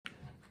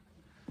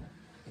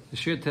The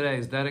shir today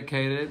is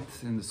dedicated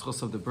in the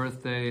schus of the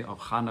birthday of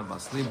Chana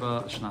Bas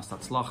Liba, Shnas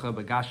Tatzlacha,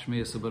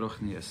 Begashmias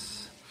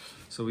Uberuchnias.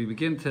 So we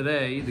begin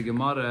today the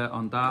Gemara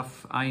on Daf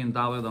Ayin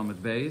Daled Amud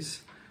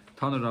Beis,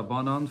 Tana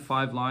Rabbanon,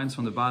 5 lines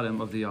from the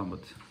bottom of the Amud.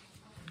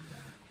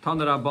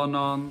 Tana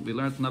Rabbanon, we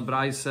learned in the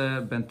Braise,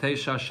 Ben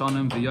Teisha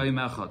Shonim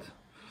V'yoyim Echad.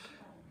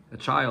 A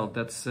child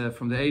that's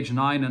from the age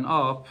 9 and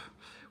up,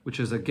 which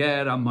is a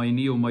ger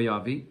Amayni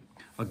Umayavi,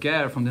 a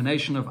ger from the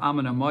nation of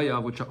Ammon and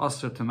Moav, which are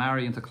Oster to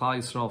marry into Klal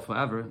Yisrael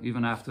forever,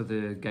 even after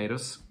the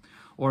Gerus,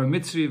 or a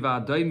Mitzri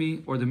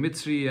v'Adaimi, or the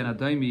Mitzri and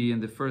Adaimi in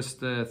the first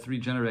 3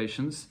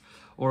 generations,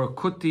 or a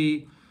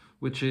Kuti,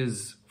 which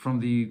is from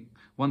the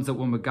ones that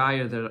were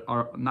Megayah that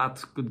are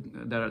not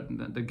good, that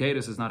the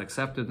Gerus is not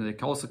accepted, and they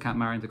also can't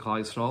marry into Klal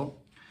Yisrael,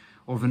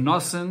 or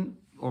V'Nosin,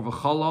 or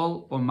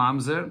V'Cholol, or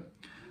Mamzer.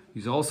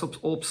 These are also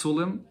all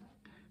Psulim.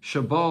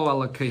 Shabo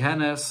ala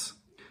Kehenes,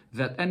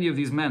 that any of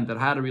these men that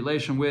had a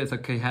relation with a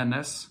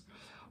Kehenes,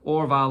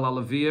 or Val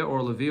Alavia,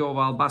 or Levi, or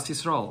Val Bas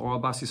Yisrael, or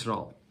Bas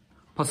Yisrael.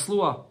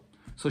 Paslua,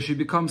 so she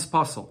becomes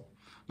Pasal.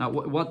 Now,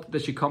 what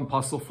does she become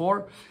Pasal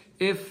for?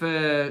 If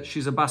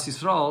she's a Bas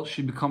Yisrael,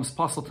 she becomes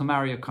Pasal to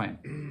marry a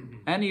Kohen.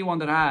 Anyone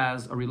that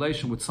has a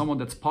relation with someone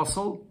that's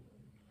Pasal,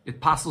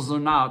 it passes her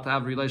now to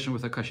have a relation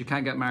with a Kohen. She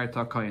can't get married to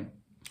a Kohen.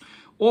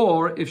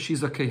 Or if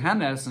she's a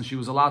Kehenes and she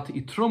was allowed to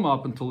eat Truma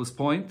up until this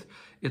point,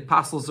 it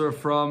passes her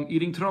from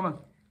eating Truma.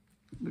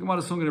 The Gemara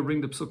is soon going to bring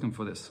the psukim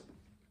for this.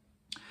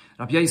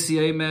 Rabbi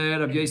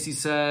Yosi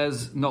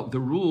says, no, the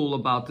rule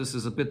about this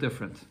is a bit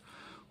different.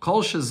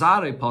 Kol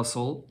shezare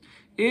pasol,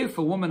 if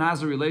a woman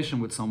has a relation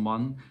with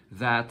someone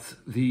that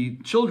the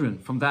children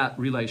from that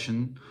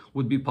relation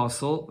would be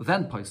pasol,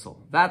 then pasol.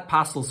 That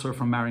pasels her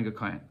from marrying a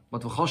kohen.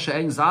 But v'chol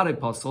she'ein zare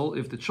pasol,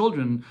 if the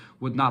children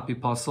would not be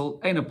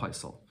pasol, ein a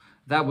pasol.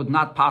 That would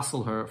not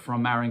pasel her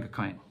from marrying a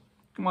kohen.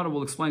 Gemara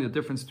will explain the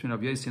difference between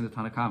Rabbi Yosi and the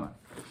Tanakama.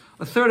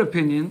 A third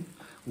opinion,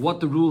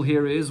 what the rule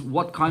here is,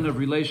 what kind of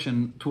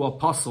relation to a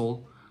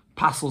pasel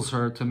pasels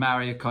her to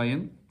marry a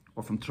kohen,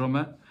 or from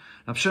Truma.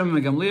 As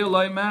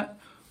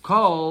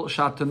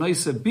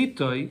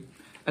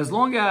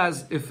long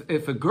as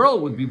if a girl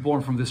would be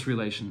born from this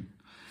relation,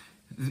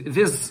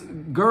 this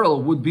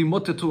girl would be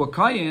mutter to a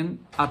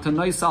kohen,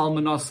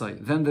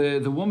 then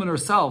the woman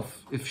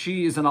herself, if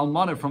she is an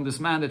almana from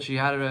this man that she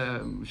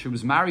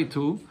was married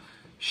to,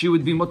 she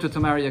would be mutter to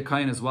marry a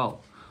kohen as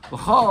well. If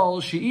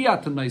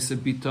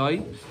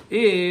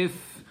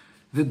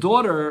the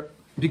daughter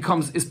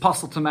is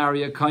possible to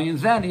marry a kohen,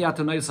 then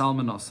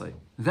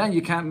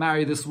you can't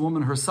marry this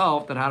woman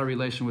herself that had a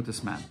relation with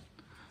this man.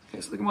 Okay,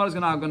 so the Gemara is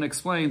going to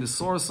explain the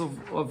source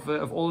of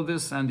all of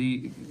this and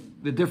the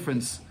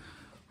difference.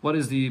 What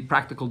is the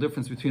practical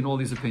difference between all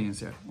these opinions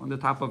here? On the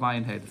top of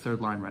Ayin Hey, the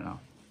third line right now.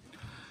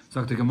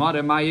 So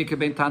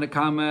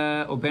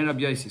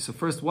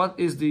first, what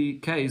is the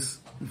case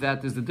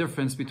that is the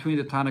difference between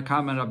the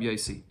Tanakama and Rabbi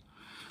Yosi?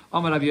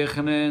 Amar Rabbi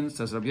Yochanan,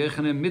 says Rabbi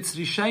Yochanan,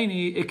 Mitzri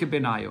Sheni Ike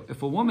Benayo.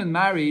 If a woman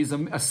marries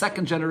a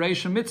second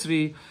generation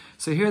Mitzri,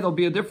 so here there'll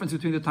be a difference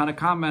between the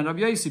Tanakama and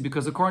Rabbi Yosi,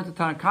 because according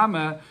to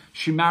Tanakama,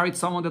 she married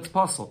someone that's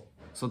Pasal,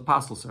 so it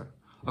pasels her.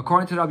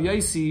 According to Rabbi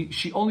Yosi,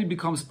 she only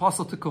becomes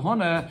Pasal to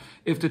Kahuna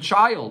if the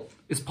child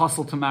is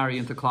Pasal to marry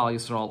into Klal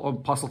Yisrael, or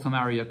Pasal to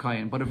marry a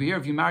Kohen. But over here,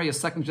 if you marry a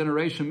second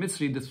generation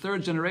Mitzri, the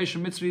third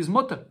generation Mitzri is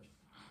Mutter.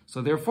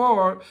 So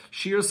therefore,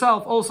 she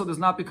herself also does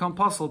not become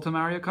Pasal to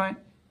marry a Kohen.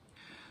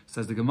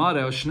 Says the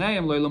Gemara,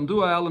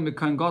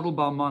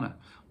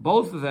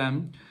 both of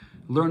them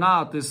learn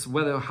out this,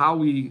 how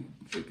we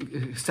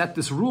set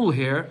this rule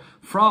here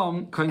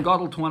from Kohen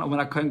Gadol to when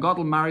a Kohen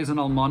Gadol marries an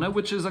almana,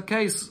 which is a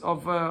case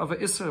of a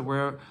Isra,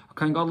 where a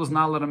Kohen Gadol is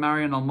not allowed to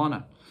marry an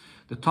almana.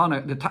 The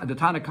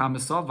Tanakam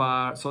is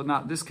Savar, so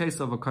now this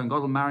case of a Kohen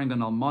Gadol marrying an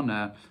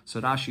almana,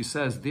 so Rashi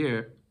says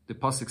there, the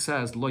Pasuk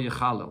says, Lo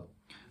Yechalel,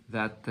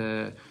 that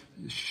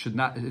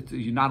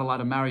you're not allowed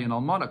to marry an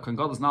almana. Kohen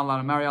Gadol is not allowed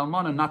to marry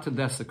almana, not to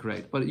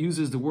desecrate. But it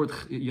uses the word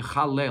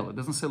yechalel. It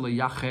doesn't say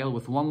yachel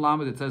with 1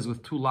 lamed, it says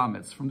with 2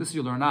 lameds. From this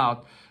you learn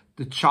out,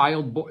 the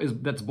child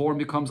that's born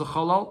becomes a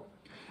chalal,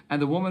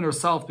 and the woman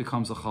herself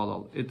becomes a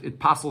chalal. It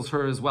passes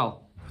her as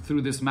well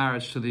through this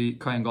marriage to the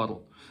Kohen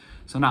Gadol.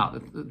 So now, the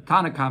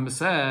Tanakam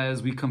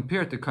says, we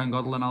compare to Kohen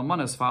Gadol and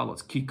almana as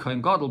follows. Ki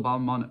Kohen Gadol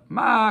ba'almana.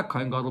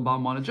 Kohen Gadol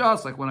ba'almana,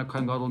 just like when a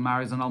Kohen Gadol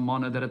marries an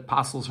almana, that it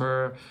passes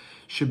her,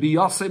 should be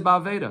yaseh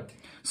ba'aveda.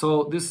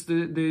 So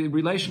the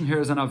relation here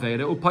is an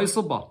aveda,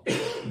 upaisel ba.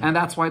 And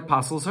that's why it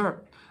passes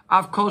her.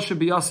 Avkol should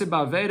be yaseh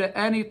ba'aveda.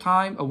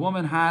 Anytime a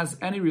woman has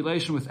any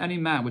relation with any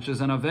man, which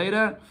is an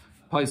aveda,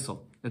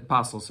 paisel. It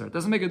passes her. It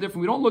doesn't make a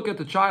difference. We don't look at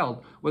the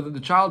child, whether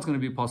the child's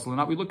going to be pasul or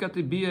not. We look at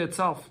the bia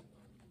itself.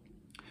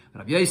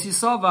 Rabbi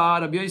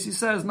Yosi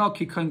says, no,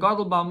 ki Kohen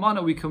Gadol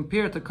ba'almana, we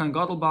compare to Kohen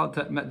Gadol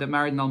that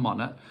married an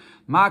almana.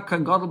 Ma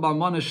Kohen Gadol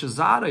ba'almana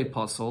shezare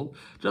pasol.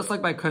 Just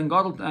like by Kohen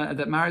Gadol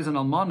that marries an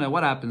almana,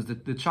 what happens?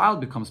 The child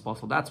becomes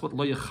pasol. That's what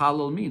lo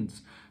yechalel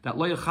means. That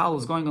lo yechalel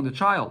is going on the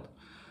child.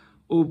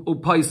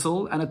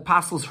 Upaisel, and it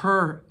passes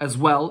her as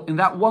well. In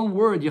that one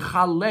word,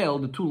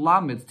 yechalel, the 2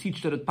 lameds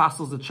teach that it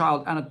passes the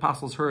child and it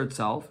passes her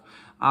itself.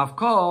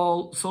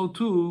 Avkol, so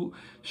too,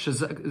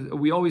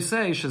 we always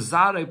say,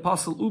 Shazare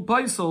pasal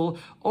upaisal,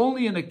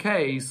 only in a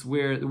case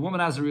where the woman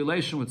has a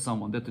relation with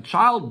someone, that the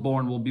child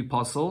born will be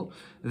pasal,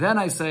 then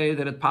I say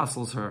that it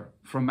pasals her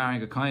from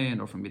marrying a kain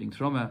or from eating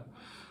truma.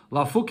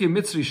 Lafuki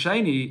mitzri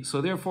sheni,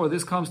 so therefore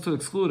this comes to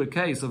exclude a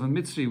case of a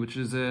mitzri, which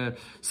is a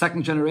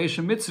second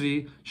generation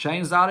mitzri,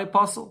 shein zare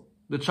pasal.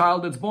 The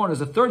child that's born is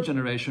a third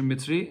generation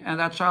mitzri, and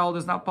that child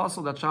is not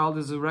pasal. That child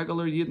is a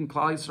regular yid in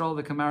Klal Yisrael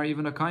that can marry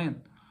even a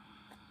kain.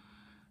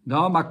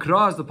 Now,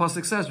 Makra, as the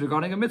pasuk says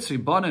regarding a mitzri,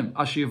 Banim,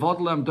 Ashi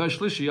Yavadlem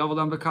Doishlishi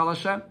Yavadlem Bekal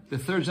Hashem. The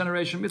third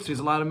generation mitzri is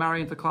allowed to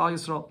marry into Klal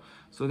Yisrael.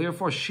 So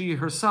therefore, she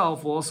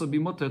herself will also be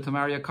mutter to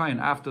marry a kain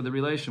after the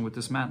relation with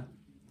this man.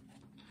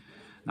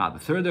 Now, the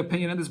third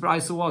opinion in this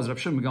brayso was Rav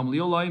Shimon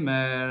Gamliel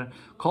Loimer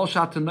Kol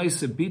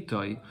Shatanoise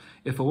Bitoy.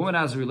 If a woman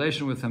has a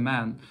relation with a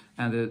man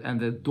and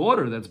the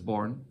daughter that's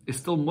born is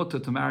still mutter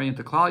to marry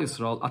into Klal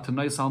Yisrael,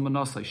 Atanois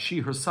Almanosai, she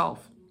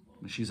herself.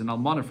 She's an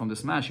almana from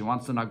this man. She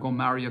wants to not go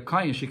marry a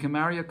kain. She can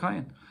marry a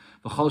kain.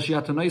 V'chol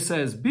sheyatanoi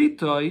says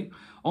bitoi.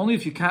 Only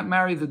if you can't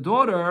marry the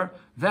daughter,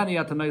 then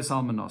yatanoi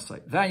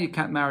almanosai. Then you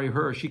can't marry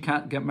her. She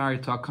can't get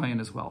married to a kain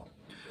as well.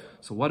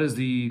 So what is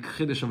the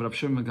chiddush of Rav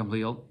Shimon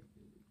Gamliel?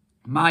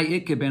 My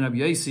ikke ben Rav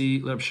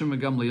Yosi, Rav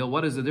Shimon Gamliel.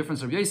 What is the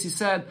difference? Rav Yosi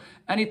said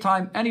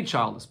anytime any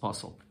child is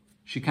possible,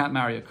 she can't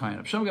marry a kain.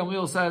 Rav Shimon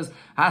Gamliel says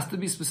has to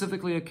be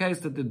specifically a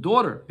case that the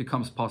daughter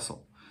becomes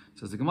possible.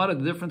 Says the Gemara,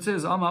 the difference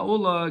is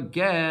Ama'ula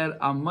ger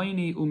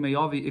amayni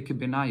umeyavi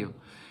ikebenayu.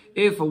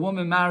 If a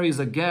woman marries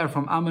a ger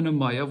from Ammon and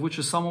Moav, which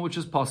is someone which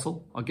is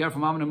puzzle, a ger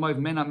from Ammon and Moav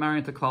may not marry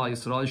into Klal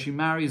Yisrael. If she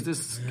marries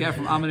this ger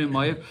from Ammon and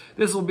Moav,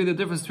 this will be the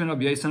difference between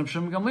Rabbi Yosi and Rabbi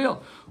Shimon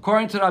Gamliel.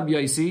 According to Rabbi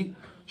Yosi,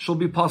 she'll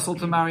be puzzled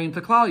to marry into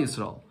Klal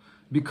Yisrael,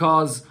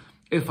 because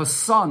if a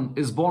son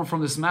is born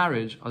from this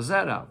marriage, a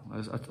zera,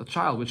 a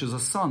child which is a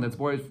son that's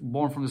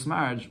born from this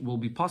marriage, will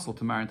be puzzled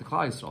to marry into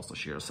Klal Yisrael. So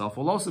she herself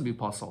will also be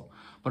puzzled.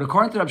 But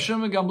according to Rabbi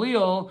Shimon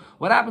Gamliel,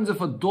 what happens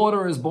if a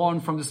daughter is born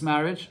from this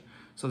marriage?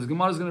 So the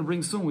Gemara is going to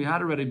bring soon, we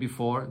had already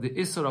before, the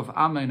Isser of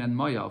Amen and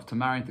Moav to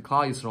marry into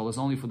Klal Yisrael is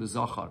only for the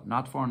Zachar,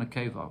 not for an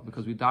Akeva,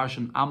 because we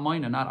darshan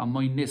Amen and not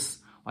Amoinis,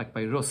 like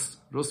by Rus.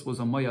 Rus was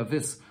a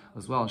Moavis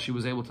as well, and she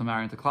was able to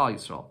marry into Klal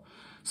Yisrael.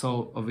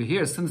 So over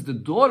here, since the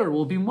daughter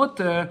will be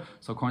mutter,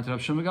 so according to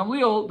Rabbi Shimon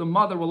Gamliel, the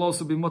mother will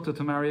also be mutter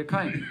to marry a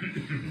kain.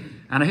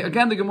 And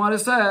again, the Gemara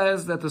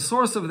says that the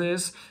source of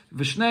this,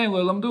 V'shneim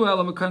le'lamdu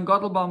elam kain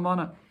gadol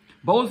b'almana.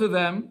 Both of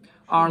them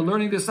are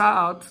learning this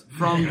out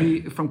from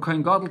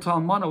kain gadol to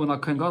almana. When a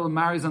kain gadol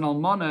marries an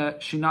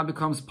almana, she now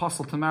becomes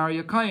possible to marry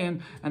a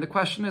kain. And the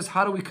question is,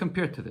 how do we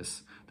compare to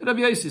this? The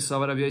Rabbi Yosi saw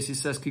what Rabbi Yosi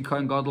says, Ki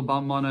kain gadol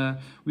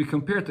b'almana. We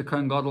compare to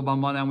kain gadol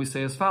b'almana and we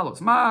say as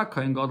follows: Ma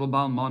kain gadol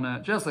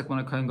b'almana. Just like when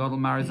a kain gadol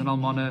marries an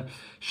almana,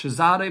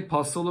 shezare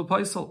pasul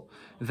upaisel,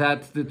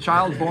 that the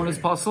child born is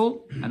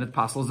pasul and it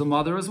pasels the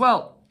mother as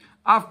well.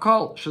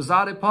 Avkol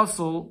shezare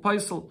pasul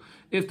paisel.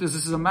 If this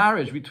is a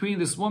marriage between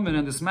this woman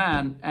and this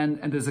man, and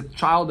there's a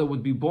child that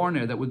would be born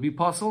there that would be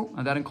pasul,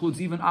 and that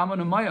includes even Ammon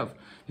and Moav,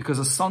 because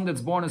a son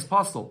that's born is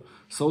pasul,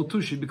 so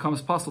too she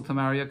becomes pasul to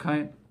marry a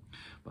kain.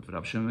 But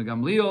Rabbi Shimon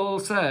Gamliel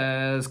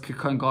says,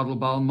 Kain Gadol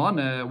Baal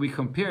Moneh, we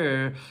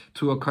compare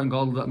to a Kain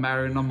Gadol that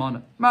married an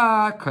Almoneh.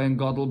 Ma Kain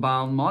Gadol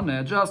Baal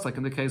Moneh, just like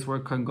in the case where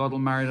Kain Gadol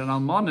married an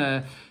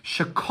Almoneh,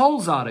 Shekol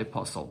Zare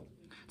Pasal.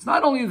 It's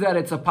not only that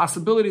it's a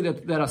possibility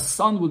that a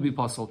son would be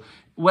pasul.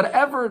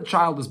 Whatever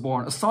child is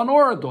born, a son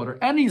or a daughter,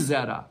 any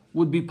zera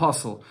would be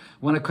pasul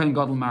when a Kain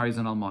Gadol marries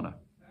an Almoneh.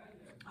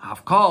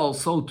 Havkal,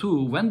 so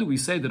too, when do we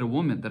say that a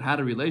woman that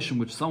had a relation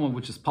with someone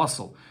which is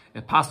pasul,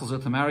 it pasels her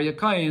to marry a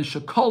kain,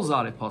 shekol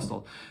zare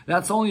pasul.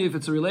 That's only if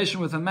it's a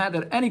relation with a man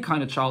that any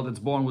kind of child that's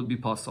born would be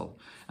pasul.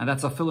 And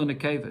that's a fil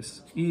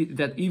nekevis.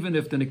 That even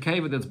if the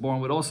nekeva that's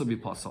born would also be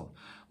pasul.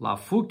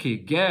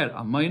 Lafuki ger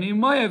amayni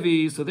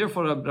moavi. So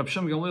therefore, Rabbi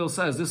Shimon Gamliel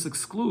says this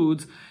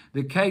excludes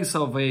the case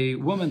of a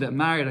woman that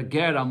married a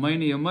ger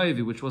amayni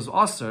moavi, which was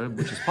Oster,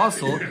 which is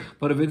pasul.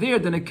 But over there,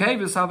 the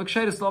nekevis have a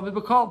ksheris lavi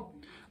b'kol.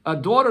 A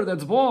daughter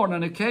that's born,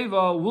 an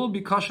Akeva, will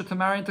be kosher to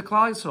marry into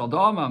Klal Yisrael.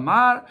 Da'ama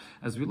Amar,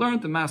 as we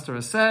learned, the Master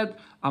has said,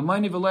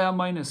 Amayni v'lei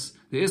Amaynis.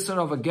 The Isser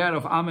of a ger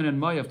of Ammon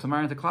and Moav to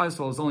marry into Klal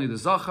Yisrael is only the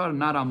Zachar,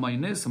 not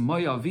Amaynis,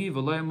 Moavi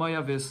v'lei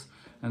Moavis.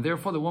 And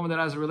therefore, the woman that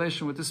has a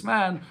relation with this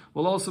man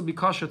will also be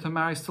kosher to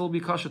marry, still be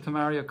kosher to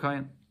marry a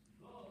Kain.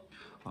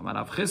 But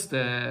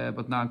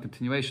now in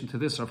continuation to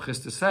this, Rav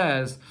Chiste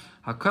says,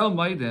 Hakol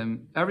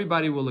Maidim,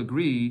 everybody will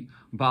agree,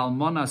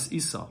 Balmonas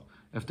Isa.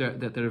 If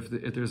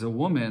there's a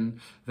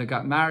woman that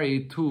got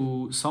married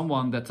to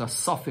someone that's a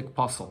suffix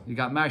pasul,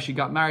 she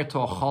got married to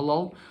a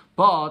chalal,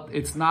 but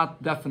it's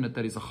not definite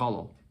that he's a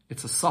chalal.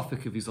 It's a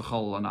suffix if he's a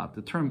chalal or not.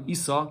 The term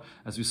isa,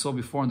 as we saw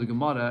before in the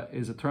Gemara,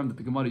 is a term that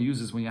the Gemara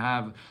uses when you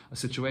have a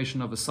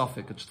situation of a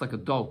suffix. It's just like a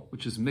dough,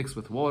 which is mixed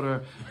with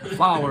water,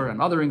 flour,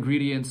 and other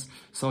ingredients.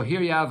 So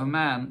here you have a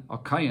man, a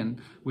kayin,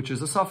 which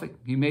is a suffix.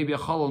 He may be a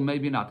chalal,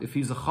 maybe not. If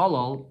he's a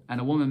chalal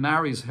and a woman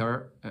marries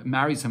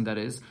him, that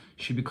is,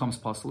 she becomes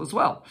pasul as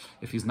well.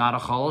 If he's not a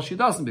chalal, she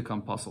doesn't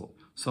become pasul.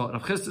 So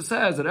Rav Chisda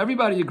says that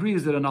everybody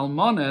agrees that an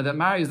almana that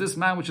marries this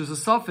man, which is a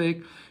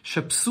suffix,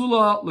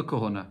 shepsula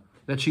lekohuna,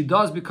 that she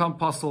does become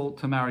possible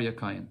to marry a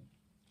kain.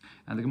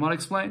 And the Gemara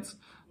explains,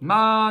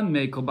 man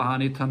mekel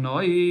bahani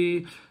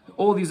tanoi,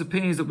 all these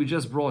opinions that we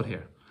just brought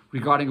here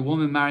regarding a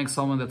woman marrying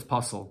someone that's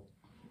possible.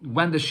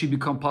 When does she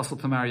become possible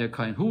to marry a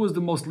kain? Who was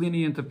the most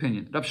lenient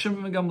opinion? Rab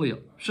Shimon ben Gamliel.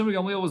 Shimon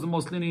ben Gamliel was the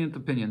most lenient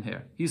opinion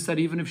here. He said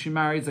even if she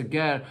marries a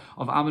ger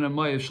of Ammon and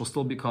Moav, she'll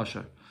still be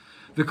kosher.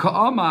 The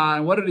Ka'ama,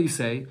 and what did he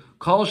say?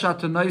 Kol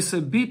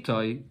shatanaisa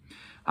bitoi,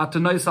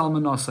 atanaisa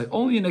almanasai.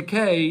 Only in a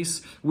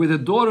case where the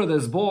daughter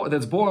that's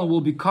born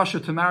will be kosher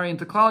to marry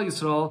into Klal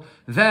Yisrael,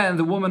 then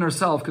the woman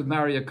herself could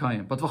marry a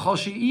kain. But v'chol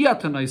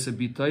she'iyatanaisa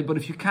bitoi, but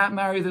if you can't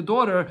marry the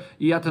daughter,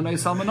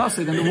 iyatanaisa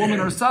almanasai, then the woman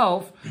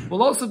herself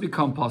will also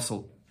become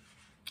possible.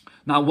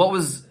 Now, what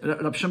was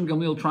Rab Shimon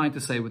Gamliel trying to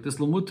say with this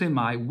Lamute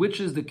Mai?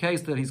 Which is the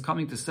case that he's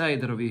coming to say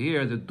that over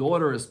here the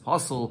daughter is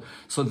puzzle,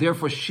 so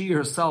therefore she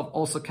herself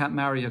also can't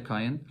marry a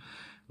kain?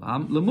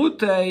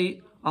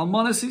 Lamute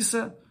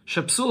almanasisa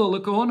shepsula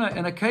lekohuna.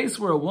 In a case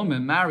where a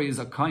woman marries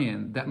a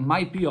kain that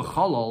might be a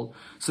chalal,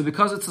 so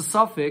because it's a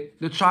suffix,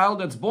 the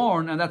child that's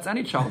born, and that's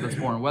any child that's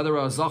born, whether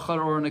a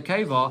zachar or a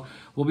nekeva,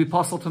 will be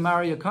possible to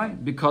marry a kain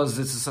because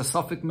it's a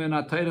suffix min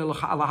atayre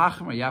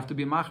lahachmer. You have to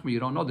be machmer. You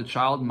don't know, the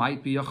child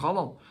might be a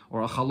chalal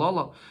or a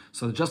chalala.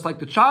 So just like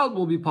the child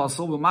will be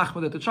possible, with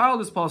machmer that the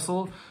child is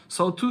possible,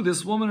 so too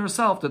this woman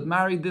herself that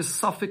married this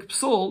suffix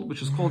psul,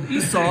 which is called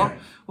Esau,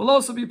 will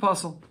also be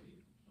possible.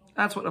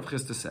 That's what Rav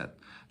Chisda said.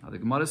 Now the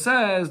Gemara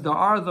says there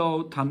are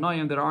though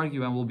Tanoim that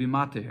argue and will be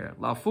mate here.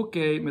 La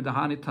fuke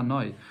midahani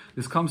Tanoi.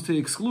 This comes to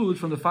exclude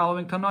from the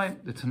following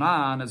Tanoim. The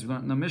Tanan, as we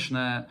learned in the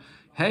Mishnah,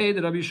 hey,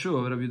 the Rabbi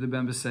Yeshua, Rabbi Yehuda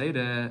ben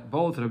Beseire,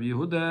 both Rabbi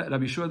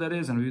Yeshua that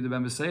is, and Rabbi Yehuda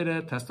ben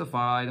Beseire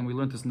testified, and we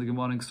learned this in the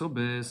Gemara in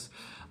Ksubis,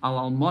 al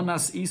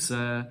almonas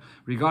Isa,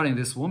 regarding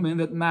this woman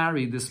that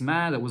married this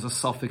man that was a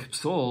suffix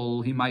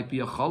psul, he might be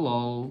a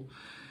chalal,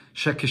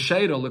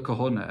 shekesheira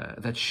lekohona,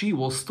 that she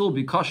will still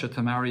be kosher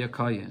to marry a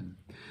kayin.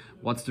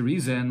 What's the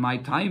reason? My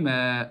time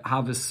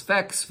have a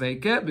sfek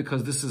sveke,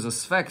 because this is a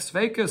sfek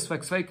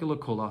sveke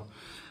lekula.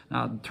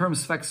 Now, the term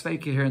sfek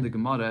sveke here in the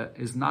Gemara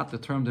is not the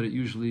term that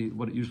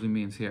what it usually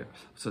means here.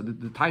 So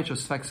the taich of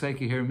sfek sveke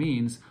here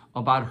means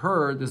about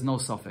her, there's no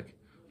suffix.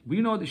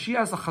 We know that she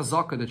has a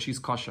chazaka that she's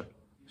kosher.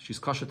 She's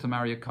kosher to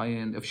marry a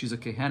kayin. If she's a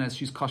kehenes,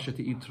 she's kosher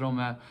to eat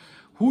troma.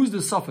 Who's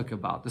the suffix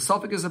about? The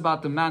suffix is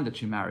about the man that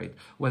she married,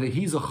 whether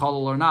he's a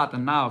chalal or not.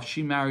 And now, if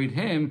she married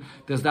him,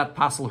 does that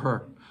passel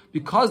her?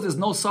 Because there's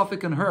no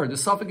suffix in her, the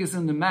suffix is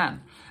in the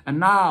man. And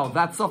now,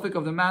 that suffix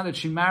of the man that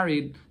she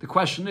married, the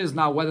question is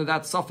now whether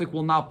that suffix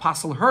will now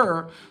passel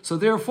her. So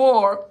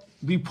therefore,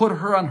 we put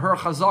her on her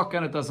chazak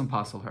and it doesn't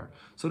passel her.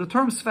 So the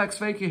term sfek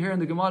sveke here in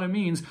the Gemara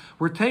means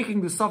we're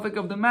taking the suffix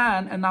of the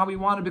man and now we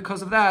want to,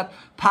 because of that,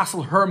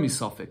 passel her mi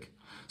suffix.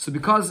 So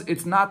because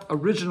it's not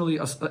originally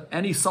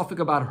any suffix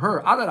about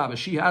her, adarabah,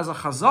 she has a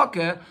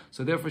chazakeh,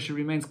 so therefore she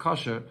remains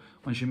kosher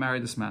when she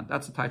married this man.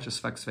 That's the type of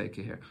sfek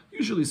sveke here.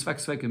 Usually sfek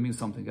sveke means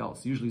something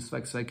else. Usually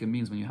sfek sveke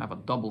means when you have a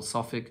double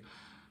suffix.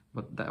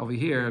 But over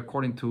here,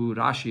 according to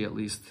Rashi at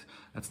least,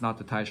 that's not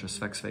the type of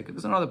sfek sveke.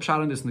 There's another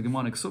pshat on this in the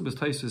Gemara. Ksubis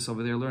Taisus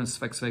over there learns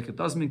sfek sveke. It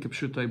doesn't mean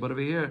kipshutai, but over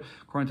here,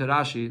 according to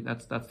Rashi,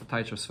 that's the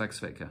type of sfek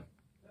sveke.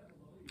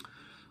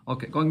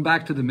 Okay, going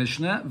back to the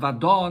Mishnah,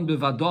 vadon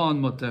bevadon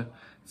mutter.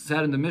 It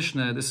said in the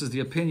Mishnah, this is the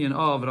opinion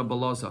of Rabbi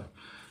Oster.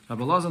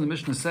 Rabbi Oster in the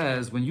Mishnah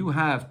says, when you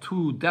have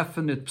two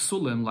definite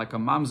psulim, like a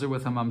mamzer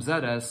with a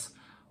mamzeres,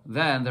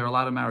 then they're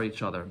allowed to marry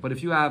each other. But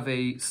if you have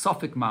a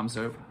suffix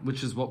mamzer,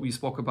 which is what we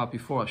spoke about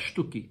before, a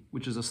shtuki,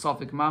 which is a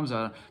suffix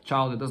mamzer, a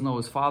child that doesn't know who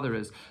his father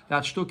is,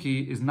 that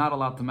shtuki is not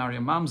allowed to marry a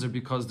mamzer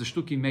because the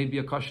shtuki may be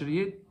a kosher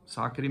yid.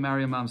 So how could he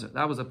marry a mamzer?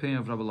 That was the opinion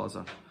of Rabbi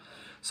Oster.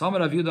 So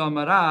Rav Yehuda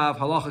Amarav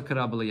halacha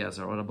k'Rabbi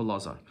Eliezer or Rabbi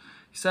Oster.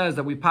 He says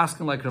that we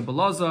paskin like Rabbi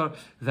Oster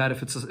that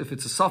if it's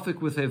a suffix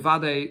with a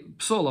vade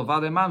psul, a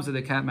vade mamzer,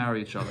 they can't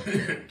marry each other.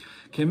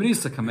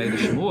 Kemrisa kamei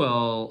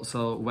Shmuel.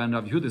 So when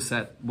Rav Yehuda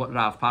said what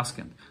Rav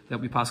paskin, that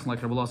we paskin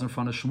like Rabbi Oster in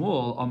front of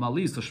Shmuel,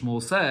 Amalis, the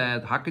Shmuel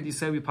said, how could you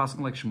say we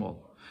paskin like Shmuel?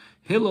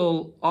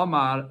 Hillel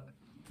Omar.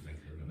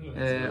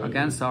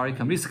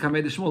 Kamrisa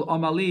kamei Shmuel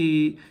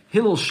Amali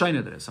Hillel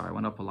Shaina. Sorry, I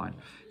went up a line.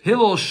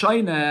 Hillel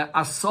Shaina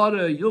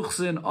Asara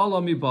Yuchsin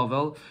Alami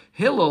Bavel.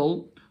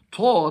 Hillel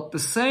taught the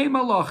same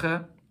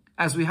halacha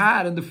as we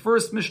had in the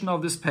first Mishnah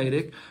of this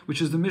Pedic, which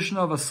is the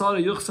Mishnah of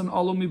Asara Yuchsin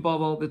Alami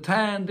Bavel, the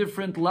 10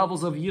 different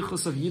levels of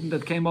Yichus of Yidden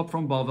that came up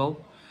from Bavel.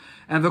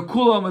 And the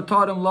Kula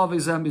Matarim Lav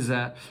Izem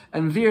Bizeh.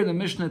 And there the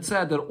Mishnah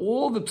said that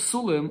all the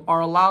psulim are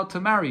allowed to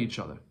marry each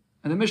other.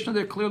 And the Mishnah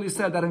there clearly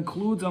said that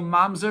includes a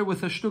mamzer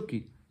with a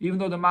shtuki. Even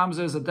though the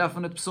mamzer is a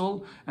definite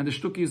psul and the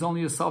shtuki is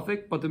only a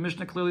suffix, but the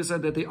Mishnah clearly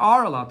said that they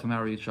are allowed to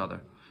marry each other.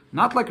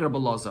 Not like Rabbi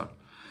Oster.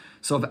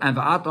 So, and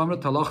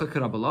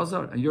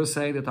you're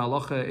saying that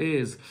halacha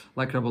is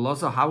like Rabbi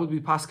Oster. How would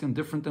we paskin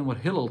different than what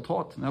Hillel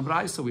taught? In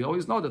Abraisa, we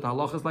always know that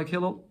halacha is like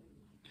Hillel.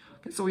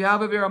 Okay, so we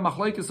have over here a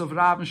machlokes of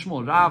Rav and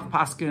Shmuel. Rav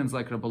paskins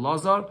like Rabbi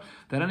Oster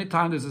that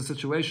anytime there's a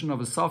situation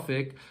of a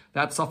suffix,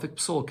 that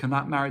suffix psul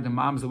cannot marry the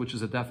mamzer, which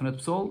is a definite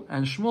psul.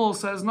 And Shmuel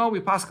says, no, we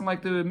paskin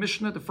like the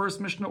Mishnah, the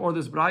first Mishnah, or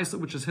this Braisa,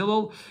 which is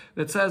Hillel,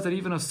 that says that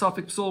even a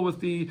suffix psul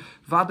with the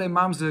Vadei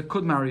mamzer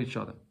could marry each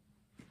other.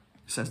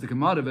 Says the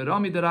Gemara,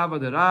 V'rami de Rav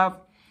de Rav,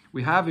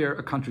 we have here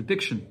a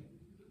contradiction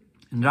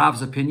in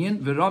Rav's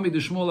opinion, V'rami de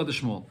Shmuel de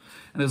Shmuel.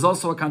 And there's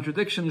also a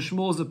contradiction in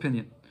Shmuel's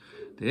opinion.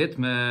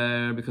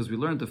 Because we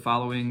learned the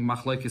following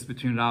machlekes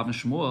between Rav and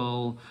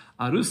Shmuel.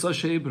 Arusa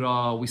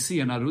shebra, we see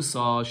an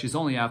arusa, she's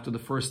only after the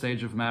first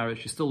stage of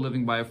marriage, she's still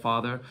living by her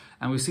father,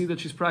 and we see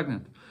that she's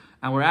pregnant.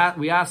 And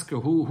we ask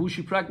her who's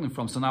she pregnant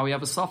from. So now we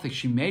have a suffix.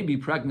 She may be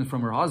pregnant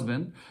from her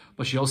husband,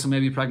 but she also may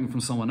be pregnant from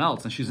someone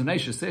else. And she's an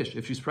Eishes Ish.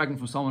 If she's pregnant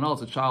from someone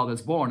else, a child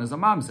that's born is a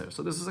mamzer.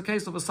 So this is a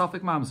case of a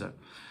suffix mamzer.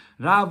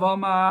 Rav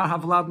Omar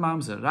Havlad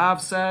Mamzer.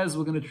 Rav says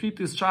we're going to treat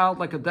this child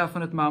like a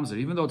definite mamzer,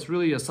 even though it's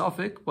really a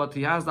suffix, but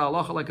he has the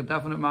halacha like a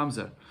definite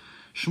mamzer.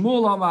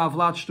 Shmuel Omar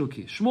Havlad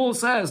Shtuki. Shmuel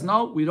says,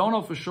 no, we don't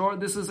know for sure.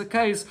 This is a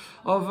case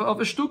of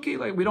a shtuki.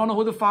 Like we don't know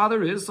who the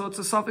father is, so it's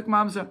a suffix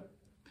mamzer.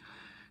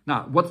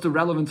 Now, what's the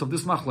relevance of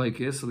this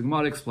machlekes? So the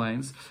Gemara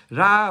explains,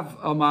 Rav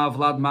Omar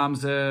Vlad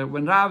Mamzer,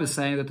 when Rav is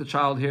saying that the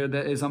child here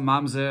that is a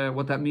mamzer,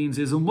 what that means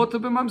is umuta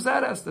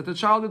b'mamzeres, that the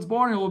child that's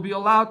born here will be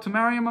allowed to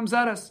marry a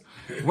mamzeres.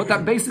 What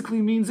that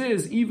basically means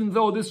is, even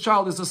though this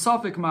child is a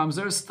suffix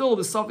mamzer, still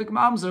the suffix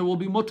mamzer will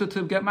be muta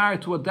to get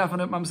married to a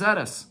definite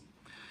mamzeres.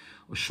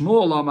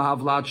 Shmuel Amar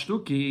Havlad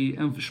Shtuki,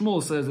 and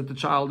Shmuel says that the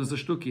child is a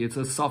shtuki. It's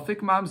a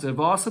suffix mamzer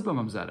v'asa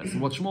b'mamzeres.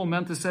 And what Shmuel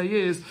meant to say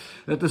is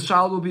that this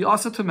child will be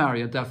asa to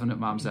marry a definite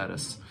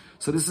mamzeres.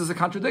 So this is a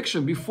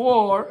contradiction.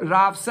 Before,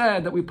 Rav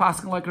said that we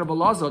paskin like Rabbi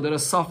Oster that a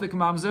suffix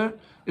mamzer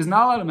is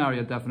not allowed to marry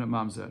a definite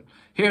mamzer.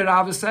 Here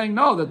Rav is saying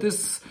no, that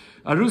this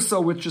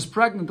arusa which is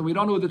pregnant and we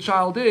don't know who the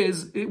child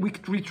is, we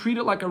treat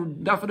it like a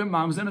definite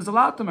mamzer and is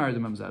allowed to marry the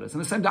mamzeres.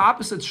 And the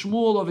opposite,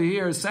 Shmuel over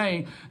here is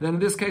saying that in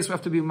this case we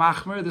have to be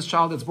machmer. This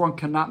child that's born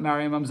cannot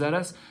marry a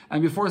mamzeres.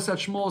 And before said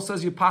Shmuel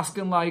says you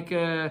paskin like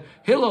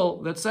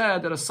Hillel that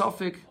said that a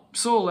suffix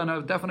psul and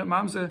a definite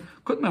mamzer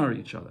could marry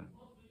each other.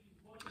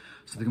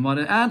 So the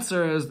Gemara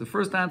answers, the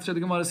first answer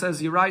the Gemara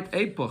says, you're right,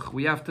 Eipuch.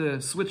 We have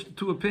to switch the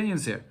two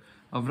opinions here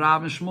of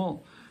Rav and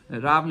Shmuel.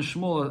 Rav and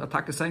Shmuel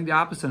are saying the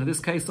opposite. In this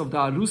case of the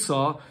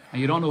arusa,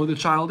 and you don't know who the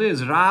child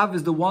is, Rav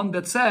is the one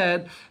that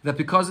said that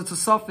because it's a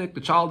suffix,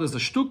 the child is a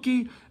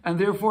shtuki, and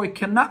therefore he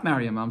cannot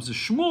marry a mamzer.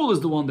 Shmuel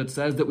is the one that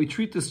says that we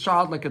treat this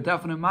child like a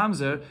definite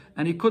mamzer,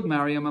 and he could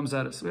marry a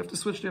mamzer. So we have to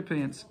switch the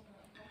opinions.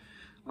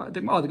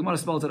 The Gemara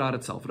spells it out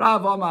itself.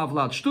 Rav Amar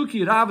Avlad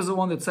Shtuki. Rav is the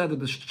one that said that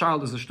the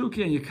child is a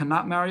shtuki, and you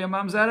cannot marry a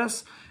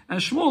mamzeres. And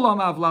Shmuel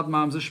Amar Avlad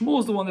Mamzer. Shmuel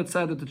is the one that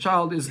said that the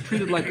child is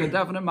treated like a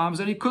definite mamzer,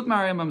 and he could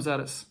marry a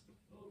mamzeres.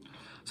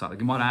 So the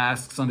Gemara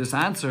asks on this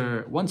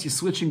answer, once you're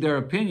switching their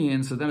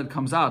opinion, so then it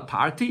comes out,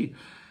 Tarti,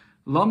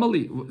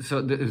 Lamali. So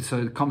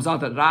it comes out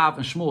that Rav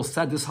and Shmuel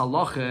said this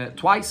halacha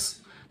twice.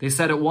 They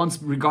said it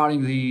once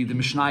regarding the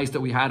Mishnais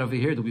that we had over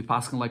here. Do we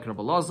paskin like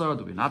Rabbi Oster?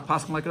 Do we not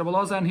paskin like Rabbi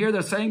Oster? And here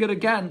they're saying it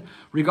again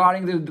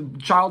regarding the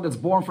child that's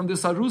born from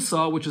this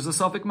arusa, which is a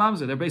suffix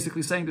mamzer. They're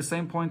basically saying the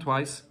same point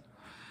twice.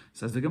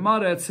 Says the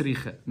Gemara,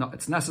 no,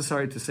 it's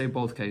necessary to say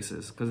both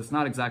cases because it's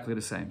not exactly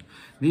the same.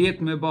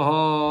 If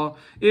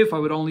I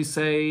would only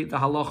say the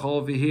halacha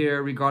over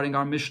here regarding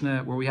our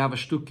Mishnah where we have a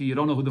shtuki, you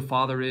don't know who the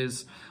father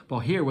is. But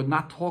here we're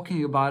not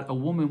talking about a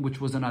woman which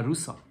was an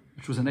arusa,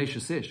 which was an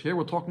Eishes Ish. Here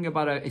we're talking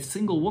about a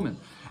single woman.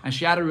 And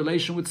she had a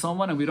relation with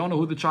someone and we don't know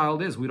who the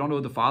child is. We don't know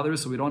who the father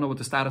is, so we don't know what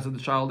the status of the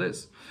child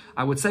is.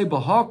 I would say,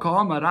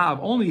 Rav,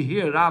 only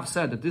here Rav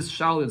said that this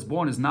child that's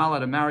born is not allowed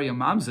to marry a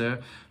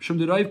mamzer,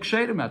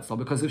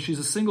 because if she's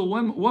a single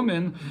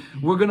woman,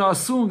 we're going to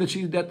assume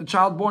that the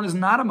child born is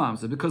not a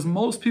mamzer, because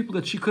most people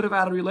that she could have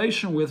had a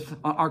relation with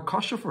are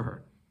kosher for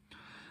her.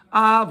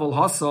 But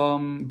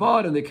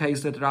in the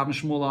case that Rav and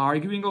Shmuel are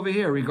arguing over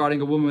here regarding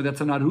a woman that's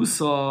an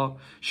arusa,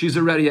 she's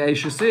already a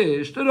Eishes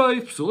Ish.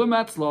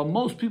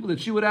 Most people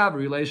that she would have a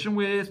relation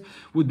with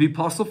would be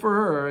possible for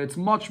her. It's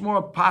much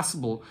more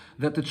possible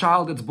that the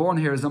child that's born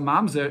here is a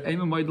mamzer.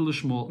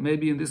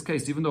 Maybe in this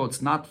case, even though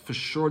it's not for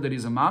sure that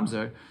he's a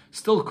mamzer,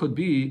 still could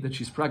be that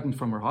she's pregnant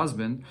from her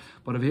husband.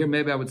 But over here,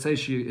 maybe I would say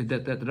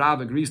that Rav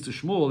agrees to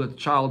Shmuel that the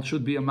child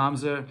should be a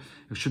mamzer,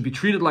 should be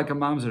treated like a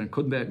mamzer and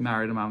could be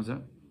married a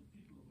mamzer.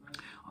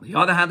 On the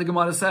other hand, the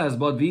Gemara says,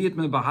 but if we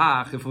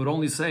would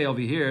only say over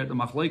here, the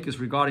machlokes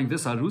regarding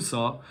this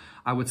arusa,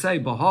 I would say,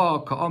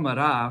 Baha ka'amar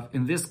Rav,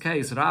 in this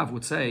case, Rav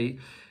would say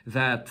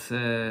that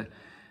the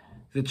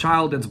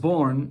child that's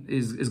born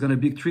is going to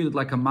be treated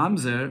like a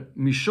mamzer,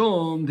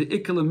 mishum the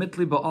ikele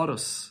mitli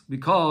ba'aros,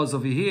 because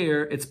over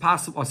here, it's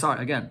possible,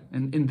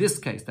 in this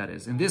case, that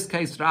is. In this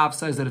case, Rav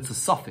says that it's a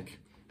suffix,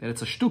 that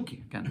it's a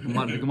shtuki. Again,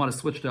 the Gemara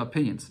switched their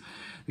opinions.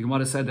 The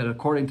Gemara said that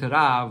according to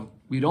Rav,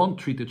 we don't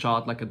treat the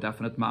child like a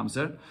definite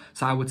mamzer.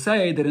 So I would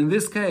say that in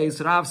this case,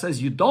 Rav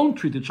says you don't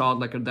treat the child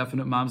like a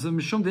definite mamzer.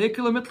 Mishum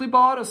de'ikele mitli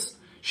ba'aros.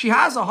 She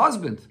has a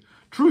husband.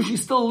 True,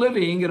 she's still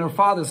living in her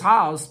father's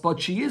house, but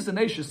she is an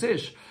Eishes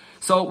Ish.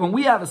 So when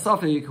we have a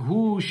suffix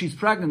who she's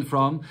pregnant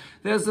from,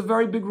 there's a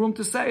very big room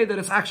to say that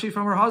it's actually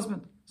from her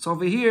husband. So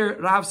over here,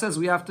 Rav says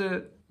we have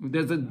to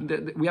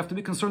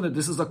be concerned that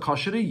this is a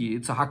kosher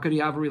yid. So how could he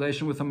have a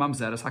relation with a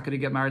mamzeres? How could he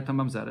get married to a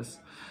mamzeres?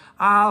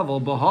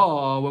 Aval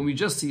baha, when we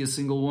just see a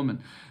single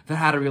woman that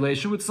had a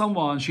relation with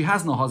someone, she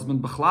has no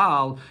husband,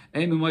 b'chlal,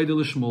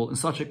 in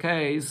such a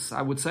case,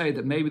 I would say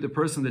that maybe the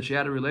person that she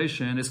had a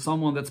relation is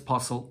someone that's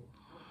puzzle.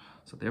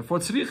 So therefore,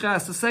 Tzricha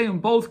has to say in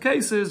both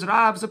cases,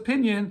 Rav's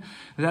opinion,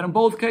 that in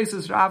both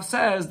cases, Rav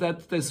says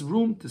that there's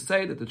room to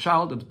say that the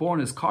child that's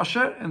born is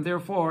kosher, and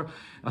therefore,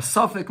 a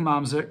suffix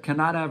mamzer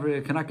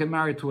cannot get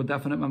married to a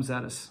definite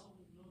mamzeres.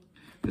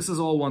 This is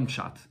all one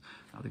shot.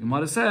 Now the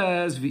Gemara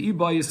says,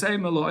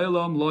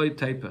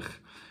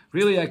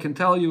 really, I can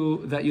tell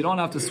you that you don't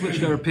have to switch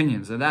their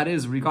opinions, and that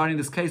is regarding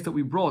this case that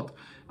we brought.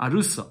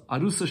 Arusa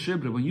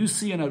Shibra. When you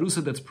see an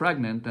Arusa that's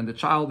pregnant and the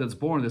child that's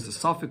born, there's a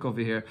suffix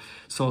over here.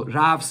 So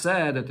Rav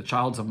said that the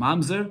child's a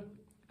mamzer,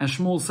 and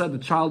Shmuel said the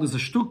child is a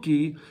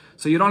shtuki.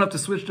 So you don't have to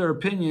switch their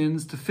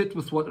opinions to fit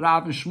with what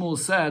Rav and Shmuel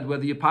said,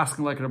 whether you're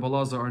passing like Rabbi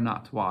Oster or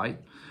not. Why?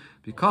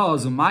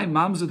 Because my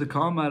mamzer the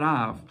kama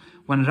Rav.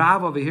 When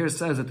Rav over here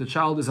says that the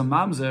child is a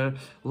mamzer,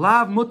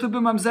 lav mutar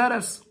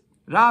b'mamzeres.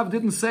 Rav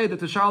didn't say that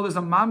the child is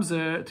a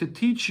mamzer to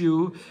teach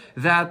you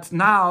that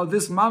now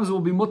this mamzer will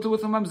be mutar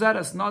with a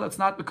mamzeres. No, that's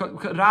not,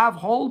 because Rav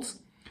holds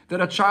that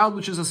a child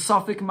which is a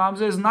suffix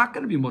mamzer is not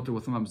going to be mutar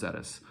with a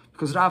mamzeres,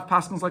 because Rav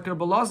paskins like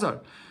Rabbi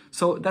Oster.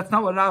 So that's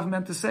not what Rav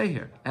meant to say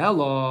here.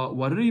 Elo,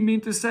 what did he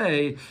mean to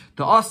say?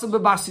 The Oster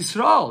b'bas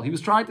Yisrael. He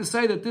was trying to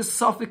say that this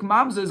suffix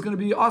mamzer is going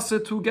to be Oster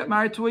to get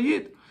married to a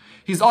yid.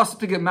 He's Oster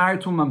to get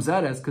married to a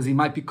mamzeres because he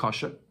might be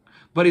kosher.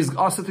 But he's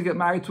also to get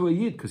married to a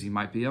yid because he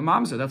might be a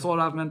mamzer. That's all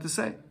I've meant to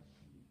say.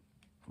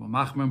 Well,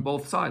 machmer on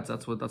both sides.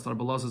 That's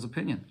Rabbi Loz's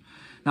opinion.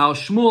 Now,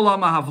 Shmuel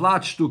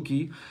amahavlat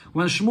shtuki.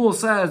 When Shmuel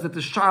says that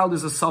this child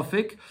is a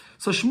suffix,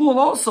 so Shmuel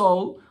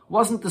also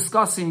wasn't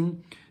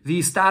discussing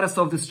the status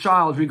of this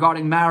child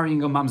regarding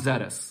marrying a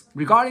mamzeres.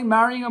 Regarding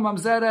marrying a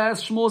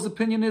mamzeres, Shmuel's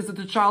opinion is that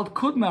the child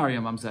could marry a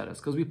mamzeres,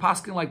 because we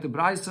paskin like the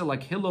Braisa,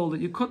 like Hillel,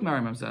 that you could marry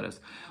a mamzeres.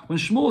 When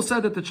Shmuel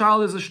said that the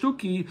child is a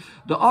shtuki,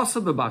 the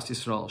Asa b'bas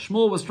Yisrael,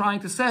 Shmuel was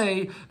trying to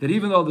say that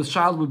even though this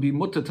child would be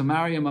mutter to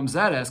marry a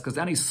mamzeres, because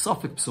any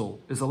suffix psul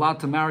is allowed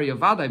to marry a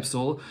vadai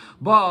psul,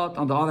 but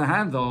on the other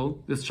hand,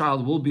 though, this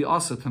child will be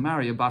Asa to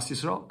marry a bas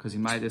Yisrael, because he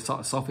might, a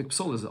suffix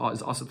psul is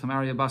Asa to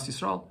marry a bas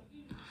Yisrael.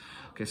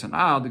 Okay, so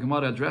now the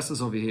Gemara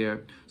addresses over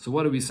here. So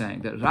what are we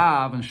saying? That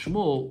Rav and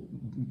Shmuel,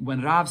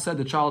 when Rav said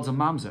the child's a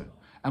mamzer,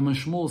 and when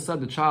Shmuel said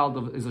the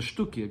child is a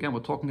shtuki, again, we're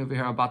talking over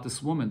here about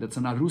this woman that's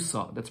an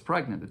arusa, that's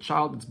pregnant, the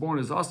child that's born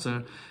is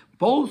aser,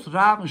 both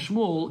Rav and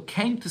Shmuel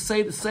came to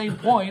say the same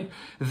point,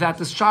 that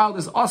this child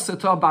is aser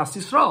to a bas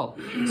Yisrael.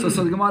 So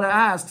the Gemara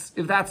asks,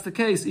 if that's the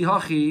case,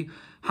 ihachi,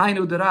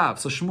 Hainu de Rav.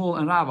 So Shmuel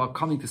and Rav are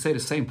coming to say the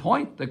same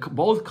point. They're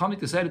both coming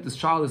to say that this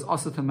child is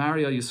aser to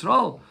marry a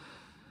Yisrael.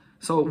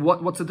 So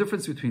what's the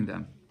difference between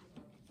them?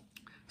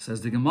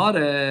 Says the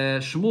Gemara,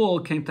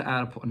 Shmuel came to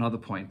add another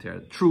point here.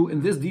 True,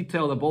 in this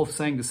detail, they're both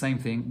saying the same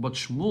thing, but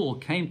Shmuel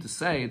came to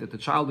say that the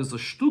child is a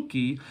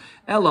shtuki.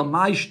 Ella,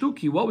 my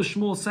shtuki. What was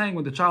Shmuel saying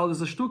when the child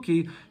is a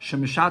shtuki?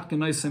 Shemishat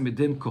genoisem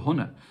midin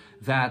kohuna.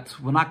 That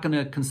we're not going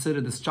to consider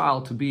this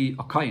child to be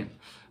a kayin.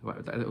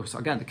 So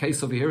again, the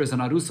case over here is an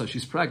arusa.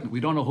 She's pregnant.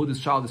 We don't know who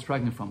this child is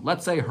pregnant from.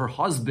 Let's say her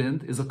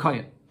husband is a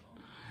kayin.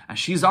 And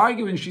she's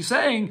arguing, she's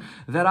saying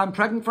that I'm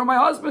pregnant from my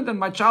husband and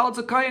my child's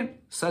a kayin.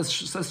 Says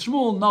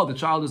Shmuel, no, the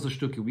child is a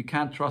shtuki. We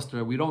can't trust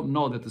her. We don't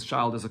know that this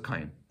child is a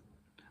kayin.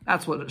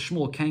 That's what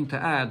Shmuel came to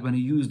add when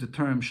he used the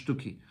term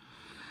shtuki.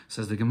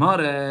 Says the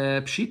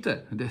Gemara,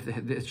 pshita.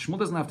 Shmuel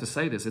doesn't have to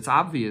say this. It's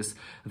obvious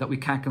that we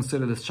can't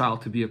consider this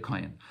child to be a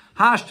kayin.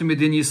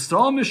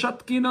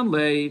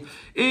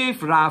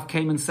 If Rav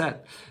came and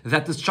said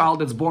that this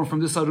child that's born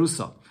from this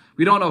arusa,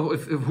 we don't know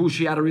if who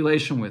she had a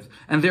relation with,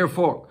 and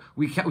therefore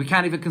we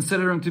can't even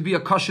consider him to be a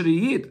kosher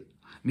yid.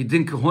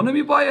 Midin kahuna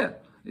mibaya.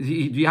 Do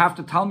you have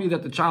to tell me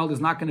that the child is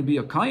not going to be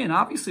a kayin?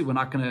 Obviously, we're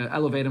not going to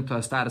elevate him to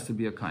a status to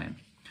be a kayin.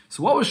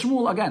 So what was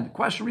Shmuel, again, the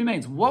question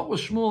remains, what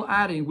was Shmuel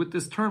adding with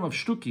this term of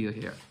shtuki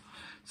here?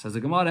 Says the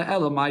Gemara,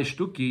 Ela my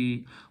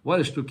shtuki. What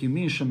does shtuki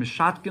mean?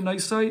 Shemishat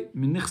genoisai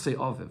minichsei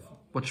aviv.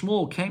 What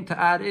Shmuel came to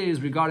add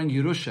is regarding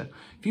Yerusha.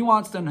 If he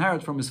wants to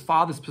inherit from his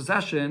father's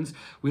possessions,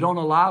 we don't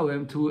allow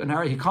him to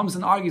inherit. He comes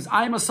and argues,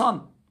 I am a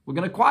son. We're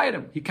going to quiet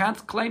him. He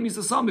can't claim he's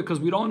a son because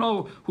we don't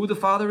know who the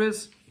father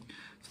is.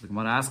 So the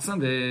Gemara asks him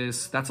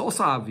this. That's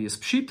also obvious.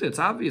 Pshita, it's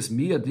obvious.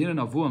 Miya dinan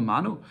avu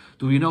manu.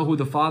 Do we know who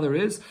the father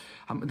is?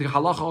 The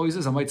halacha always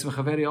is,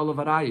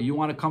 you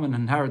want to come and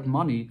inherit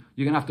money,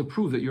 you're going to have to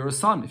prove that you're a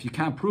son. If you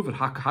can't prove it,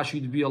 how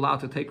should you be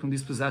allowed to take from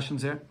these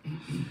possessions here?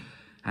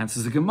 And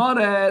says the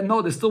Gemara,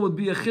 no, there still would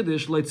be a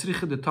chiddush,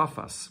 leitzricha de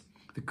tafas.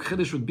 The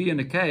chiddush would be in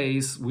a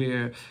case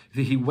where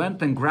he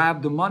went and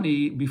grabbed the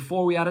money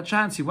before we had a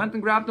chance. He went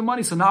and grabbed the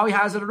money, so now he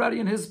has it already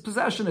in his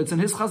possession. It's in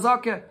his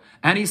chazakah.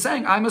 And he's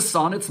saying, I'm a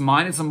son, it's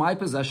mine, it's in my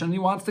possession, and he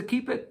wants to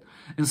keep it.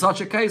 In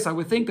such a case, I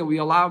would think that we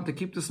allow him to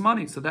keep this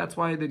money. So that's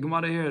why the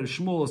Gemara here,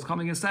 Shmuel, is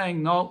coming and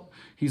saying, no,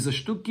 he's a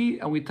shtuki,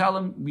 and we tell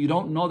him, we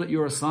don't know that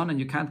you're a son, and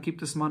you can't keep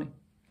this money.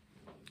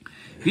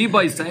 He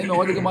by saying,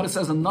 or the Gemara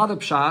says another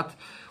pshat,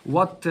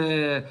 what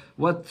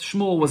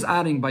Shmuel was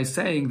adding by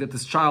saying that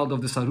this child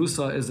of the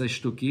Sarusa is a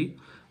shtuki.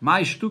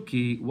 My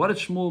shtuki, what did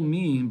Shmuel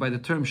mean by the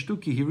term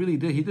shtuki? He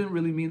didn't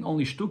really mean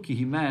only shtuki.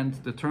 He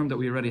meant the term that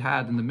we already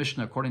had in the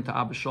Mishnah, according to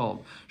Abba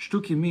Shol.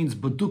 Shtuki means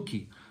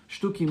baduki.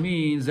 Shtuki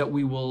means that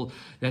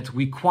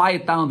we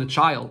quiet down the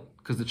child,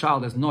 because the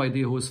child has no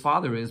idea who his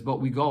father is,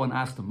 but we go and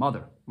ask the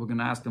mother. We're going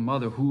to ask the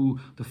mother who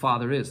the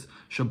father is.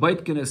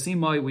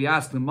 We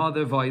ask the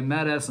mother,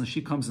 and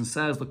she comes and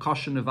says,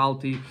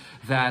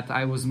 that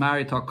I was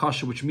married to a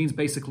kasha, which means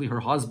basically her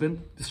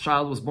husband. This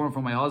child was born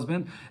from my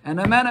husband. And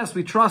emenes,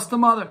 we trust the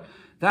mother.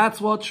 That's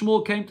what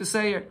Shmuel came to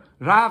say here.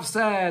 Rav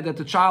said that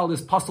the child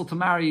is puzzled to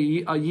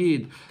marry a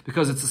yid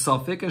because it's a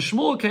suffix, and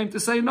Shmuel came to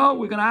say, no,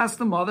 we're going to ask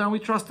the mother and we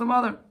trust the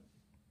mother.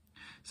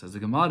 Says the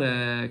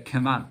Gemara,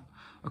 Keman.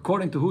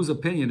 According to whose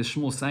opinion is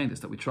Shmuel saying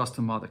this, that we trust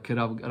the mother?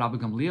 Rabbi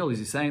Gamliel, is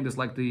he saying this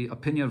like the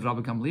opinion of Rabbi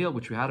Gamliel,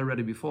 which we had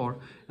already before?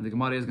 And the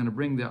Gemara is going to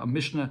bring a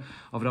Mishnah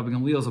of Rabbi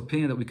Gamliel's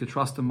opinion that we could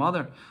trust the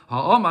mother.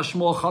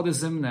 Shmuel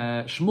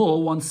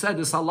once said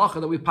this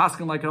halacha that we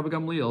paskin like Rabbi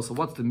Gamliel. So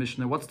what's the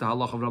Mishnah? What's the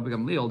halacha of Rabbi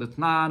Gamliel? The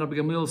Tnan, Rabbi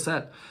Gamliel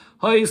said,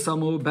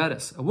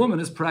 a woman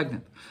is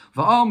pregnant.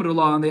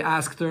 And they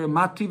asked her, who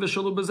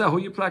are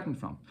you pregnant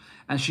from?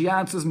 And she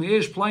answers,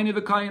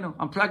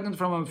 I'm pregnant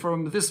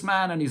from this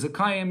man, and he's a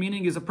kayim,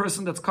 meaning he's a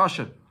person that's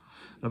kosher.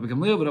 Rabbi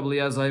Gamliel, Rabbi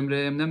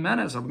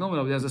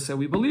Eliezer said,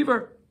 we believe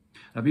her.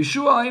 Rabbi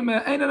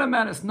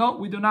Yeshua, no,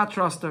 we do not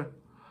trust her.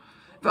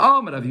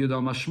 And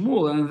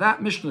in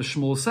that Mishnah,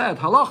 Shmuel said,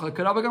 halacha,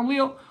 Rabbi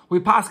Gamliel, we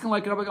paskin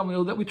like Rabbi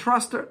Gamliel, that we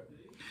trust her.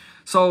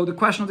 So the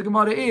question of the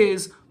Gemara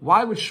is,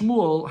 why would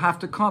Shmuel have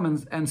to come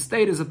and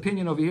state his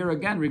opinion over here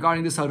again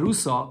regarding this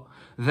Harusa,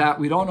 that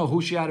we don't know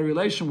who she had a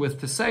relation with,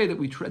 to say that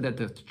that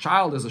the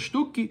child is a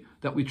shtuki,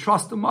 that we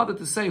trust the mother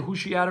to say who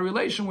she had a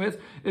relation with,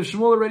 if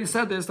Shmuel already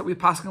said this, that we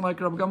paskin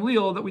like Rabbi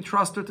Gamliel, that we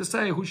trust her to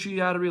say who she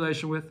had a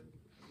relation with.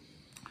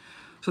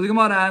 So the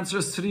Gemara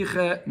answers,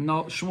 Tzriche,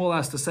 no, Shmuel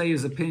has to say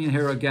his opinion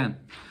here again.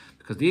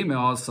 Because the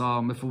email is,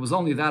 if it was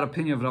only that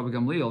opinion of Rabbi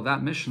Gamliel,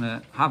 that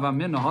Mishnah,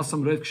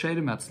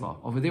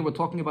 over there we're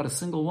talking about a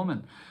single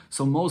woman.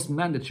 So most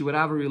men that she would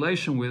have a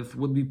relation with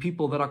would be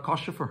people that are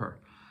kosher for her.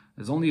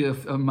 There's only a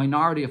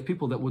minority of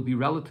people that would be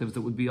relatives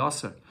that would be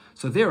aser.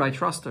 So there I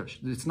trust her.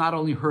 It's not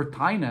only her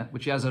taina,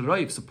 which she has a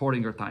roif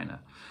supporting her taina.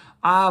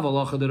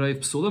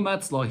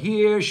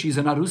 Here she's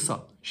an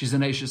arusa. She's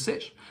an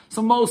eishesish.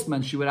 So most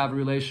men she would have a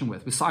relation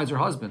with, besides her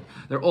husband.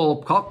 They're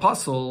all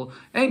puzzle.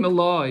 I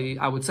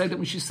would say that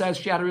when she says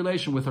she had a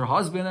relation with her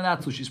husband and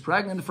that's who she's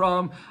pregnant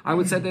from, I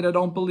would say that I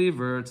don't believe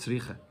her.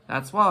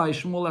 That's why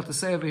Shmuel had to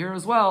say over here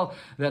as well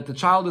that the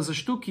child is a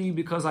shtuki,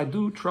 because I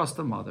do trust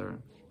the mother.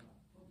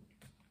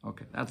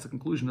 Okay, that's the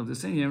conclusion of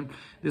this inyan,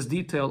 this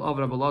detail of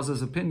Rabbi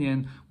Elazar's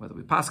opinion, whether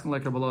we paskin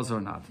like Rabbi Elazar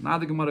or not. Now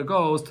the Gemara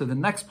goes to the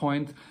next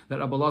point that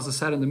Rabbi Elazar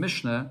said in the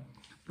Mishnah.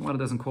 The Gemara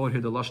doesn't quote here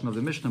the lashon of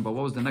the Mishnah, but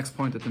what was the next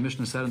point that the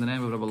Mishnah said in the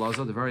name of Rabbi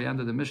Elazar? The very end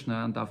of the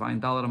Mishnah, and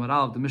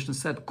the Mishnah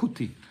said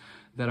kuti,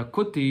 that a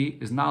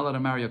kuti is not allowed to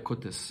marry a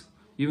kutis,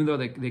 even though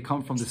they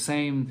come from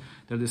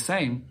they're the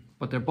same,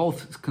 but they're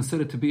both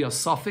considered to be a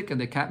suffix and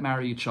they can't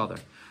marry each other.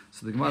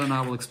 So the Gemara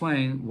now will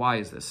explain why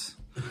is this.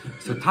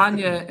 So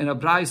Tanya in a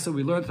Braisa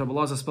we learned, Rabbi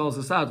Elazar spells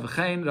this out.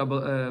 V'chein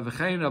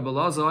Rabbi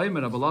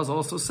Elazar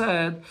also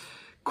said,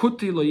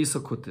 kuti lo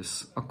yisa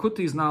kutis. A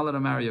kuti is not allowed to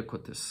marry a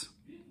kutis.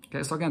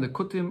 Okay, so again, the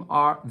kutim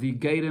are the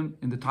gedim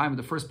in the time of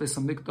the first Beis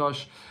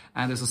Hamikdash,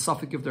 and there's a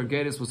suffix if their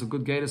gedis was a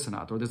good gedis or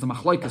not, or there's a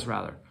machlokes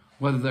rather,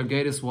 whether their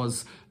gedis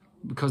was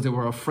because they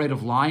were afraid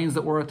of lions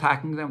that were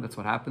attacking them. That's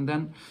what happened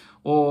then,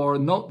 or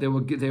no, they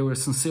were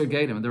sincere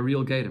gedim and they're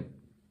real gedim.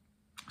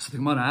 So the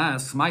Gemara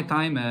asks, my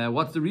time,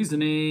 what's the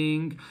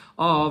reasoning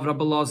of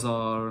Rabbi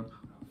Elazar?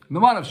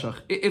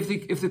 If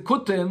the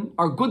kutim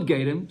are good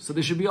gedim, so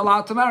they should be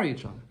allowed to marry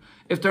each other.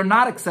 If they're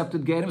not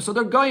accepted gedim, so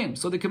they're goyim,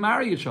 so they can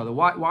marry each other.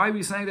 Why are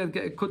we saying that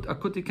a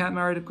kuti can't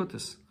marry the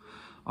kutis?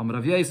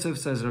 Rav Yosef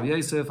says, Rav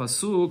Yosef,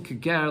 asuk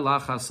ger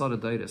lachasar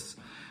deiris.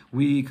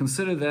 We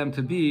consider them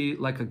to be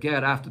like a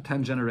ger after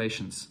 10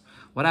 generations.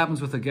 What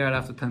happens with a ger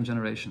after 10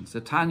 generations?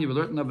 The Tanya we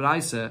learned in the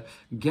Braisa,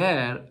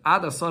 ger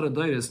ad asar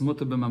deiris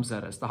mutar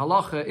b'mamzeres. The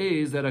halacha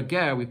is that a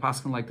ger, we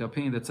paskin like the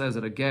opinion that says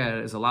that a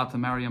ger is allowed to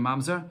marry a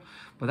mamzer,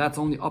 but that's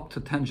only up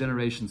to 10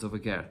 generations of a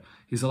ger.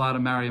 He's allowed to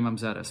marry a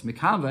mamzeres.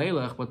 Mikan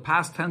ve'elech, but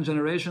past 10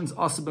 generations,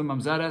 asar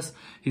b'mamzeres,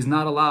 he's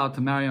not allowed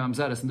to marry a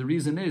mamzeres. And the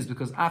reason is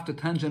because after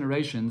 10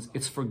 generations,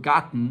 it's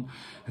forgotten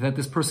that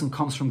this person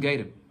comes from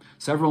gedim.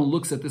 So everyone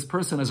looks at this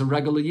person as a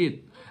regular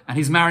yid, and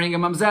he's marrying a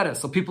mamzeres.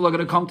 So people are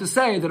going to come to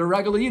say that a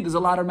regular yid is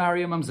allowed to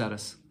marry a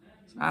mamzeres.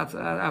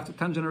 After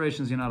 10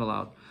 generations, you're not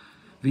allowed.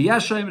 The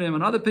Yeshayim,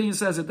 another opinion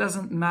says it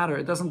doesn't matter.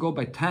 It doesn't go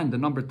by 10, the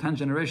number 10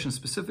 generations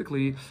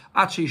specifically.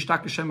 When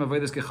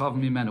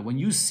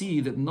you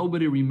see that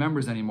nobody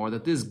remembers anymore,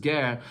 that this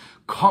ger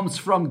comes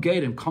from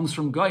gedim, comes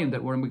from goyim,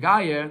 that we're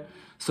megayer,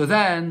 So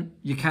then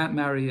he can't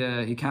marry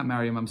a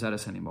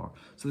mamzeres anymore.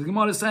 So the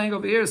Gemara is saying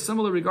over here,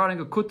 similar regarding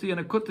a kuti and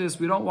a kutis.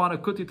 We don't want a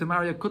kuti to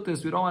marry a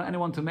kutis. We don't want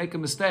anyone to make a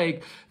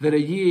mistake that a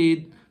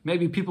yid,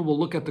 maybe people will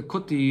look at the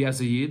kuti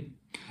as a yid,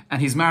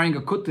 and he's marrying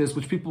a kutis,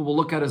 which people will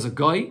look at as a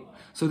guy.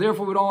 So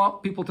therefore, we don't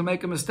want people to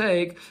make a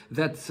mistake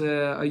that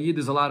a yid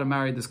is allowed to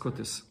marry this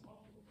kutis.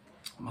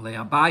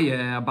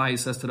 Abaye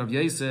says to Rav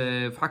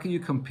Yosef, how can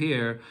you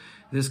compare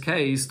this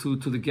case to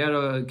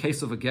the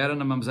case of a ger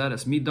and a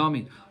mamzeres?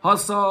 Midami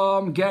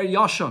hasam ger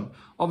yashon.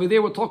 Over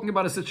there, we're talking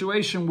about a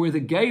situation where the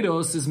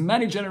geros is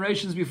many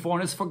generations before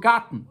and it's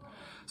forgotten.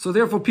 So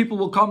therefore, people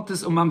will come to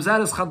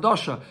mamzeres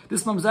chadasha.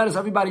 This mamzeres,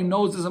 everybody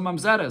knows is a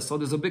mamzeres. So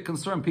there's a big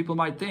concern. People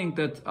might think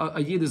that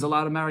a yid is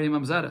allowed to marry a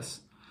mamzeres.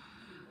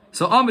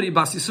 So Amri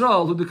Bas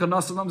Yisrael, who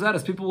dekanas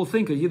mamzeres, people will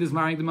think a yid is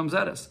marrying the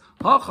mamzeres.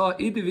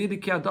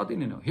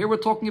 Here we're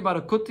talking about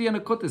a kuti and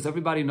a kutis.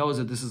 Everybody knows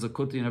that this is a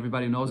kuti and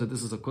everybody knows that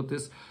this is a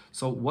kutis.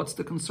 So what's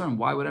the concern?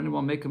 Why would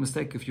anyone make a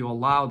mistake if you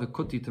allow the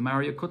kuti to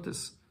marry a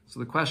kutis?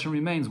 So the question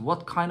remains,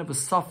 what kind of a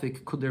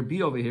suffix could there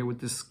be over here with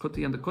this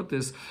kuti and the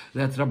kutis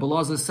that Rabbi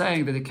Oster is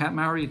saying that they can't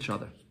marry each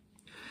other?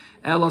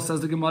 Ella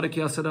says the Gemara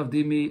ki asad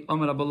avdimi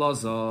Amar Rabbi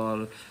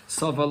Oster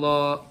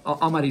savala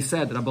Amar, he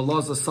said Rabbi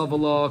Oster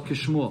savala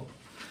kishmul,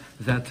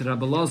 that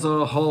Rabbi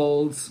Oster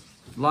holds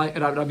like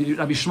Rabbi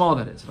Shmuel,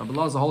 that is. Rabbi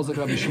Oster holds like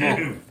Rabbi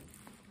Shmuel.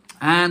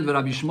 And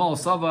Rabbi Shmuel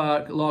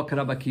savar la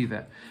Rabbi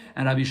Akiva.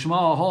 And Rabbi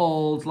Shmuel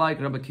holds like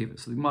Rabbi Akiva.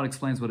 So the Gemara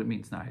explains what it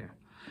means now here.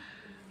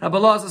 Rabbi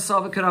Oster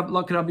savar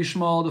la Rabbi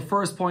Shmuel. The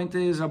first point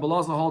is Rabbi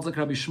Oster holds like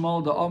Rabbi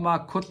Shmuel. The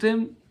Oma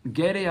kutim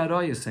gerei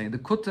aroy is saying the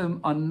kutim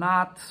are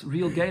not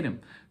real gerim.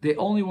 They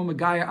only were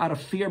megaya out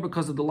of fear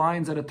because of the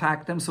lions that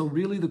attacked them. So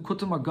really the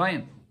kutim are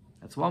goyim.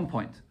 That's one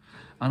point.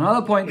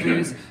 Another point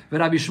is that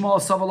Rabbi Shmuel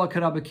savala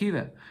Rabbi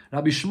Akiva.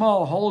 Rabbi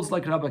Shmuel holds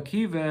like Rabbi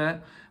Akiva.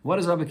 What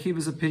is Rabbi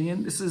Akiva's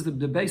opinion? This is the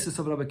basis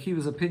of Rabbi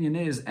Akiva's opinion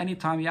is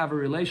anytime you have a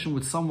relation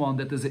with someone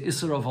that there's an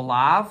isser of a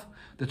lav,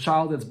 the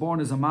child that's born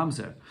is a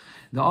mamzer.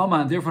 The Amma,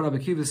 and therefore Rabbi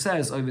Akiva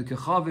says, Ovid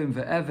kechavim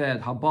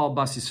ve'eved habal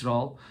bas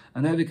Yisrael,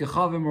 an Ovid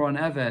kechavim or an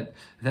eved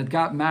that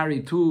got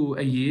married to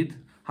a yid,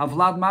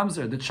 havlad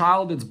mamzer. The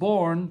child that's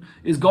born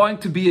is going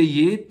to be a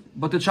yid,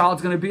 but the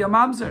child's going to be a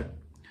mamzer.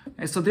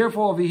 And so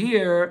therefore over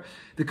here,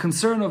 the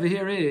concern over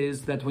here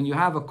is that when you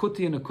have a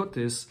kuti and a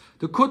kutis,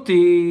 the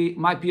kuti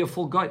might be a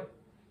full guy,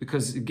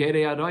 because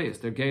gerei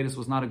aroyis, their geiris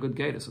was not a good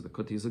geiris, so the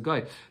kuti is a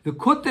guy. The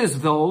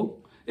kutis though,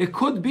 it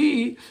could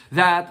be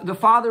that the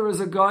father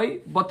is a guy,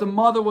 but the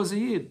mother was a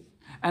yid.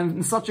 And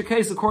in such a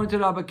case, according to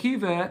Rabbi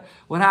Akiva,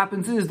 what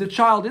happens is the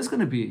child is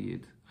going to be a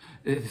yid.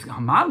 It's a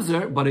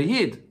mamzer, but a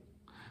yid.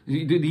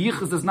 The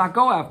yichus does not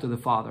go after the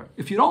father.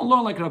 If you don't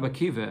learn like Rabbi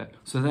Akiva,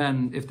 so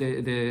then if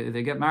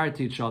they get married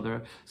to each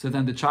other, so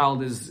then the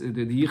child is,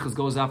 the yichus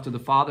goes after the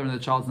father and the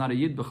child's not a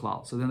yid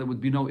b'chlal. So then there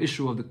would be no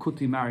issue of the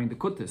kuti marrying the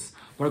kutis.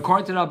 But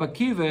according to Rabbi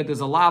Akiva,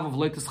 there's a lav of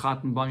leitus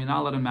chatan, you're not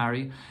allowed to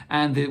marry.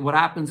 And what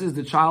happens is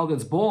the child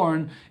that's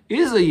born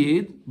is a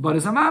yid, but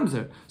is a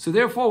mamzer. So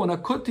therefore, when a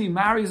kuti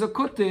marries a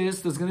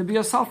kutis, there's going to be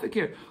a suffix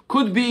here.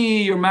 Could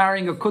be you're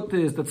marrying a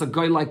kutis that's a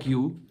guy like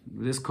you,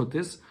 this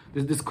kutis.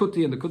 This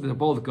kuti and the kutis are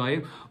both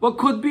goyim. What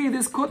could be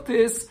this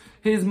kutis?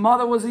 His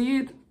mother was a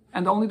yid,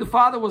 and only the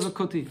father was a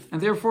kuti, and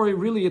therefore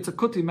it's a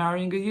kuti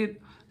marrying a yid.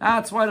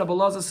 That's why Rabbi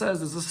Oster says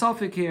there's a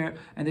suffix here,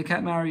 and they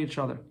can't marry each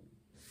other.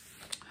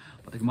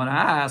 But the Gemara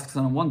asks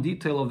on one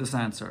detail of this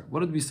answer. What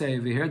did we say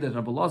over here? That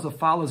Rabbi Oster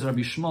follows Rabbi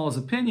Shmuel's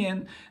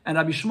opinion, and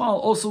Rabbi Shmuel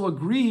also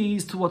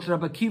agrees to what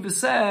Rabbi Akiva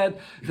said,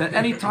 that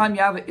anytime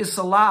you have an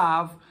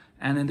isalav,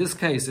 and in this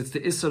case, it's the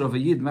isser of a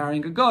yid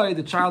marrying a guy,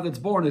 the child that's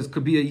born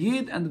could be a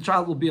yid, and the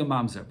child will be a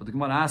mamzer. But the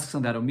Gemara asks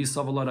on that, Rabbi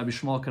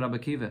Shmuel Rabbi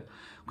Akiva.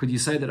 Could you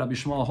say that Rabbi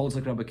Shmuel holds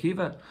like Rabbi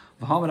Akiva?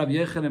 V'ham Rabbi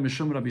Yechanan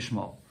mishum Rabbi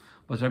Shmuel.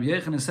 But Rabbi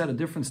Yechanan said a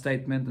different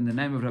statement in the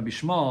name of Rabbi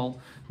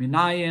Shmuel.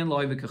 Minayin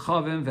loy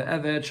v'kechavim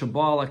ve'eved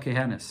shabal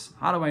kehenes.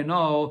 How do I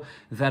know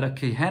that a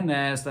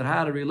kehenes that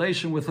had a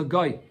relation with a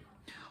guy,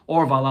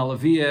 or Val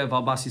Alaviyah,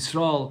 Val Bas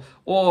Yisrael,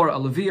 or a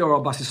Leviah or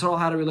a Bas Yisrael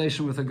had a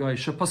relation with a guy,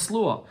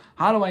 Shepaslua.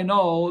 How do I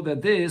know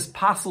that this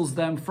passes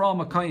them from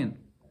a Kayin?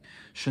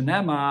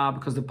 Shenema,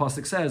 because the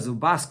pasuk says,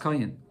 Bas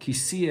Kayin,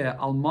 Kisiyah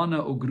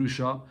Almana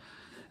Ugrusha,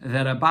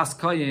 that a Bas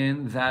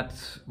Kayin that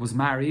was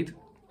married,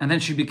 and then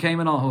she became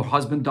her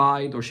husband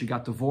died, or she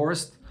got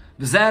divorced.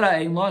 V'zera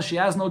Einla, she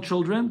has no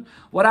children.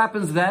 What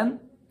happens then?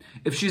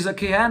 If she's a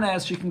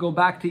kehenes, she can go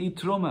back to eat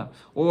truma,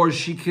 or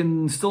she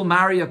can still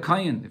marry a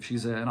kayin. If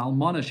she's an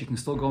almana, she can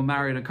still go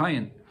marry a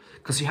kayin,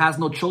 because she has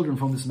no children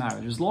from this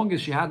marriage. As long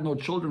as she had no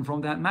children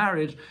from that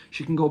marriage,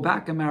 she can go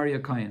back and marry a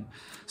kayin.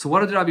 So what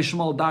did Rabbi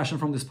Shmuel darshan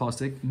from this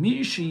pasuk? Mi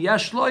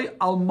sheyeshloi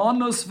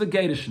almanos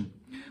v'gerishin.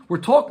 We're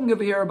talking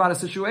over here about a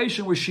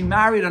situation where she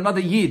married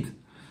another yid.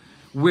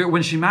 Where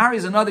when she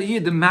marries another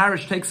yid, the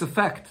marriage takes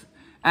effect.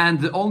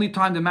 And the only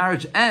time the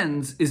marriage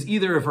ends is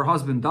either if her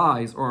husband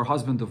dies or her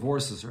husband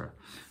divorces her.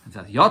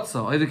 But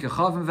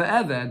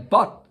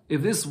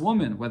if this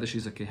woman, whether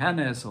she's a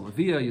kehenes, or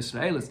Leviah,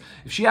 Yisraelis,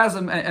 if she has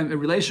a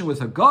relation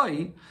with a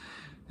guy,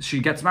 she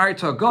gets married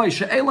to a guy,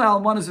 she'ela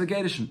almanas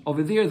v'gedushin.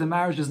 Over there, the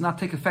marriage does not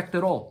take effect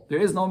at all. There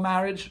is no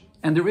marriage,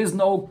 and there is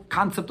no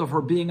concept of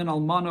her being an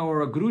almana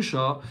or a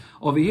grusha.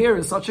 Over here,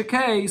 in such a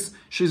case,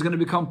 she's going to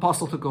become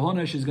pasul to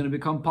kahuna, she's going to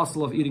become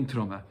pasul of eating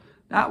truma.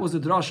 That was the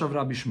drasha of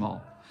Rabbi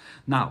Shmuel.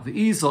 Now, the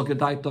Isal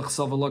Gedaitach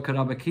Savalok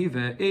Rabbi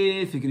Kiva,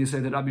 if you can say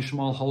that Rabbi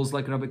Shmuel holds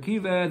like Rabbi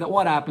Kiva, that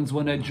what happens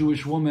when a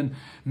Jewish woman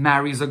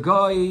marries a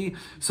guy,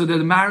 so that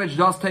the marriage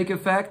does take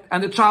effect,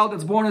 and the child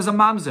that's born is a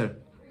mamzer.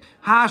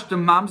 Hash the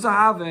mamzer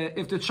have,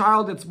 if the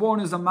child that's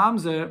born is a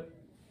mamzer,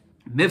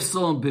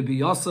 Mifsal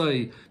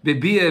bibiyasai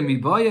bibiya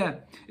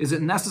mibaya. Is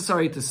it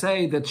necessary to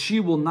say that she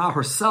will now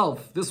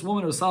herself, this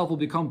woman herself, will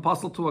become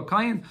pasul to a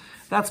kain?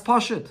 That's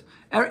pashit.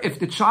 If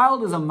the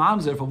child is a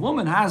mamzer, if a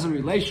woman has a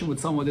relation with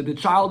someone that the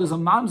child is a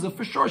mamzer,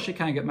 for sure she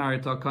can't get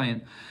married to a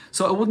kain.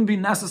 So it wouldn't be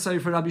necessary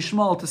for Rabbi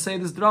Shmuel to say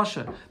this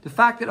drasha. The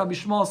fact that Rabbi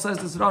Shmuel says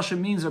this drasha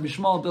means Rabbi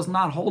Shmuel does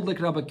not hold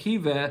like Rabbi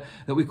Kiva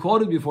that we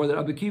quoted before. That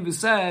Rabbi Kiva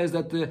says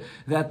that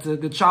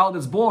the child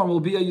that's born will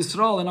be a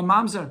Yisrael and a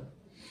mamzer.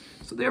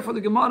 So therefore,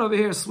 the Gemara over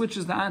here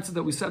switches the answer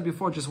that we said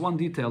before, just one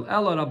detail.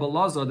 Ella Rabbi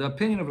Lazar, the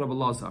opinion of Rabbi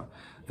Lazar,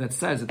 that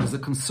says that there's a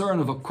concern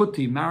of a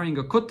kuti marrying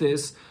a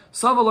kutis,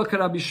 Savalok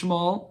Rabbi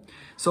Shmuel.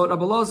 So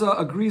Rabbi Lazar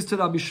agrees to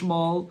Rabbi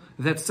Shmuel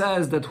that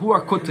says that who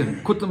are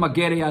kutim? Kutim are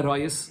gerei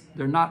arayis.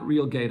 They're not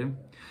real gerim.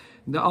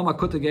 The Omar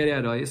kutim gerei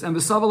arayis. And the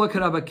Savalok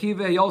Rabbi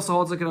Kiva, he also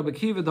holds like Rabbi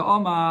Kiva, the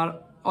Omar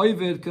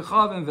Oivid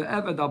Kechavim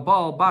ve'eved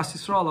abal bas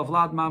Yisrael of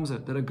lad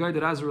mamzer, that a guy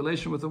that has a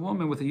relation with a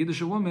woman, with a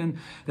Yiddish woman,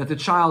 that the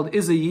child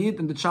is a Yid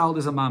and the child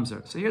is a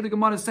mamzer. So here the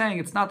Gemara is saying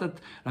it's not that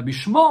Rabbi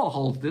Shmuel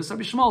holds this.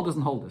 Rabbi Shmuel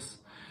doesn't hold this.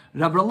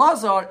 Rabbi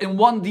Lazar in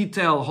one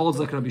detail holds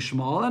like Rabbi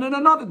Shmuel, and in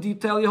another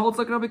detail he holds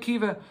like Rabbi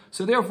Kiva.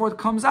 So therefore it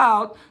comes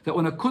out that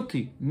when a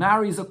kuti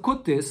marries a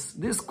kutis,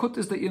 this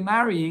kutis that you're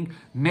marrying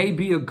may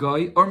be a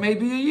guy or may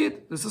be a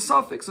Yid. This is a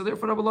suffix. So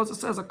therefore Rabbi Lazar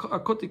says a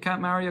kuti can't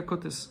marry a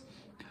kutis.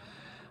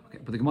 Okay,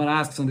 but the Gemara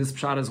asks on this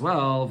pshat as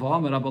well.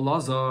 V'omer Rabbi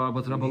Lazar,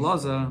 but Rabbi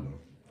Lazar,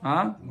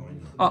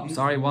 Oh,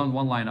 sorry, one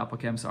line up.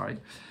 Okay, I'm sorry.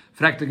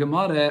 Fragt the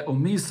Gemara,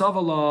 Umi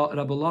Savala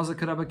Rabbi Lazar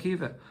ke Rabbi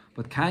Kiva.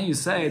 But can you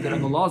say that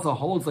Rabbi Lazar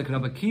holds like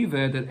Rabbi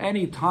Kiva that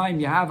any time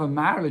you have a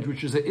marriage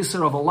which is an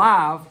isser of a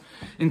lav,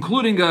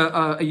 including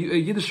a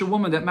Yiddish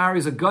woman that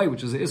marries a guy,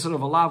 which is an isser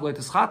of a lav like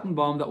the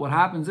Schattenbaum, that what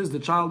happens is the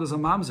child is a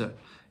mamzer.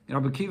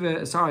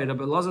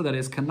 Rabbi Lazar that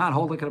is, cannot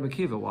hold like Rabbi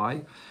Kiva.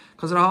 Why?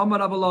 Because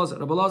Rabbi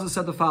Lazar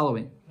said the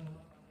following.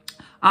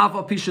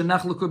 Beishamai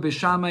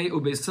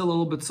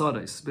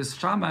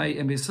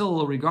and Beis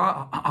Hillel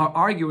are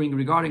arguing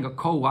regarding a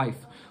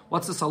co-wife.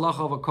 What's the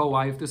halacha of a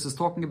co-wife? This is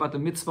talking about the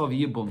mitzvah of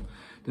Yibum.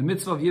 The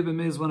mitzvah of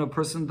Yibum is when a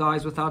person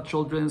dies without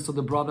children, so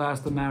the brother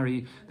has to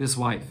marry this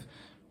wife.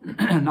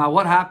 Now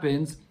what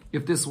happens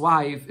if this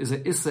wife is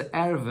a Issa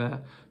Erve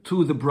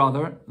to the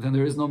brother? Then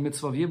there is no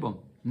mitzvah of Yibum.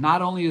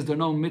 Not only is there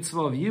no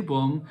mitzvah of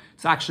Yibum,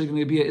 it's actually going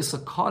to be a Issa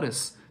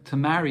Kodesh to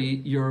marry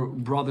your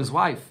brother's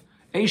wife.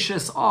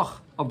 Eishes Och,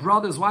 a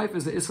brother's wife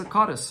is a Issa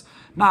Kodesh.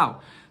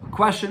 Now, the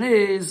question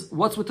is,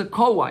 what's with the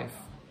co-wife?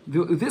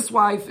 This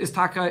wife is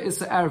Taka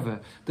Issa Erve.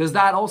 Does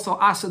that also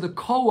ask the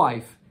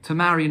co-wife to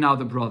marry now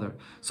the brother?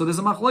 So there's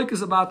a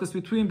machlokes about this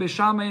between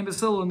Beishamai and Beis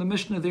Hillel in the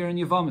Mishnah there in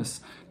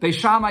Yevamis.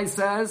 Beishamai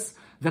says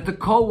that the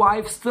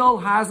co-wife still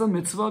has a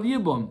mitzvah of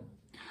Yibum.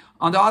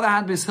 On the other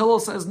hand, Beis Hillel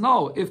says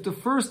no. If the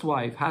first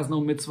wife has no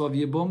mitzvah of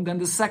Yibum, then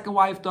the second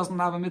wife doesn't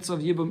have a mitzvah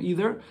of Yibum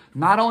either.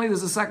 Not only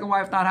does the second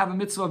wife not have a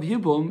mitzvah of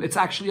Yibum, it's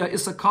actually a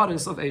Issa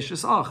Kodesh of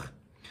Eishes Ach.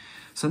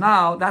 So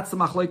now, that's the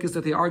machlokes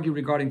that they argue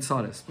regarding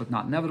tzaris. But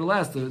not.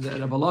 Nevertheless, the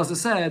Rabbi Lazar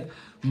said,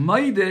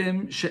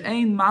 Maidim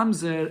she'ein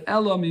mamzer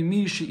elo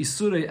mimi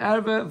she'isurei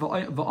erve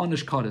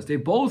v'onish kodesh. They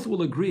both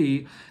will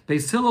agree,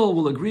 Beis Hillel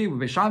will agree,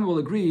 Beis Shammai will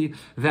agree,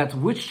 that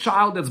which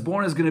child that's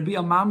born is going to be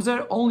a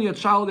mamzer? Only a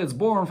child that's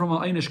born from an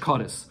einish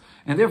kodesh.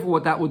 And therefore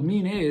what that would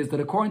mean is that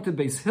according to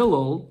Beis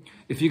Hillel,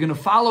 if you're going to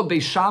follow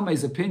Beis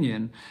Shammai's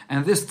opinion,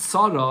 and this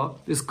tzara,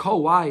 this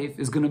co-wife,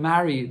 is going to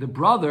marry the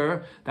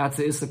brother, that's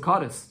a Issa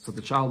Kodesh. So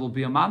the child will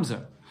be a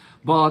mamzer.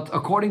 But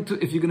according to,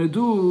 if you're going to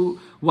do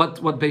what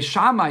Beis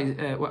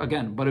Shammai,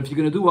 but if you're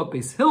going to do what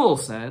Beis Hillel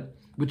said,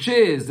 which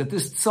is that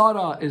this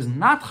tzara is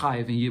not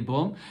chayiv in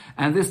Yibum,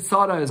 and this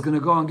tzara is going to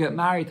go and get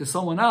married to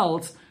someone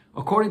else,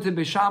 according to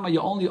Beis Shammai,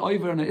 you're only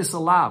over in a Issa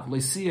Lav,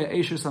 Leisia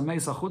Eishes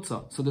Ameisa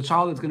Chutza. So the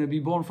child that's going to be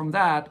born from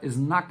that is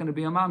not going to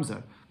be a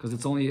mamzer, because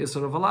it's only Issa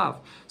of a Lav.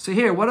 So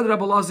here, what did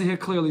Rabbi Lazar here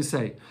clearly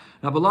say?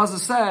 Rabbi Lazar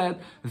said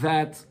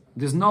that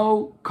there's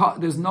no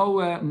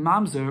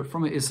mamzer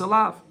from an Issa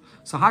Lav.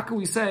 So how can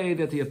we say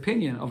that the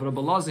opinion of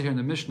Rabbi Lazar here in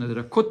the Mishnah that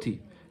a kuti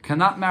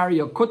cannot marry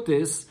a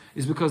kutis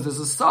is because there's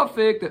a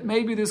suffix that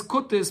maybe this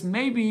kutis,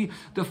 maybe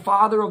the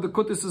father of the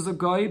kutis is a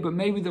guy, but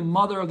maybe the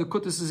mother of the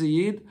kutis is a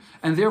yid,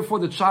 and therefore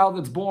the child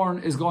that's born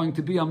is going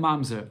to be a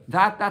mamzer.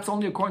 That's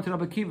only according to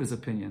Rabbi Kiva's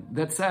opinion.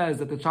 That says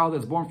that the child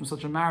that's born from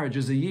such a marriage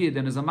is a yid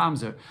and is a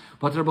mamzer.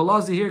 But Rabbi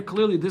Lazar here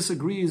clearly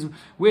disagrees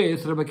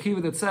with Rabbi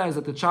Kiva that says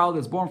that the child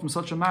that's born from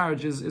such a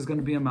marriage is going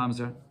to be a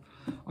mamzer.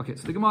 Okay,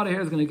 so the Gemara here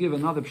is going to give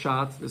another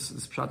pshat. This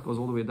pshat goes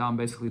all the way down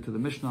basically to the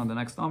Mishnah on the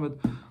next Amud.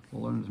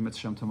 We'll learn the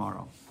Mitzvah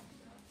tomorrow.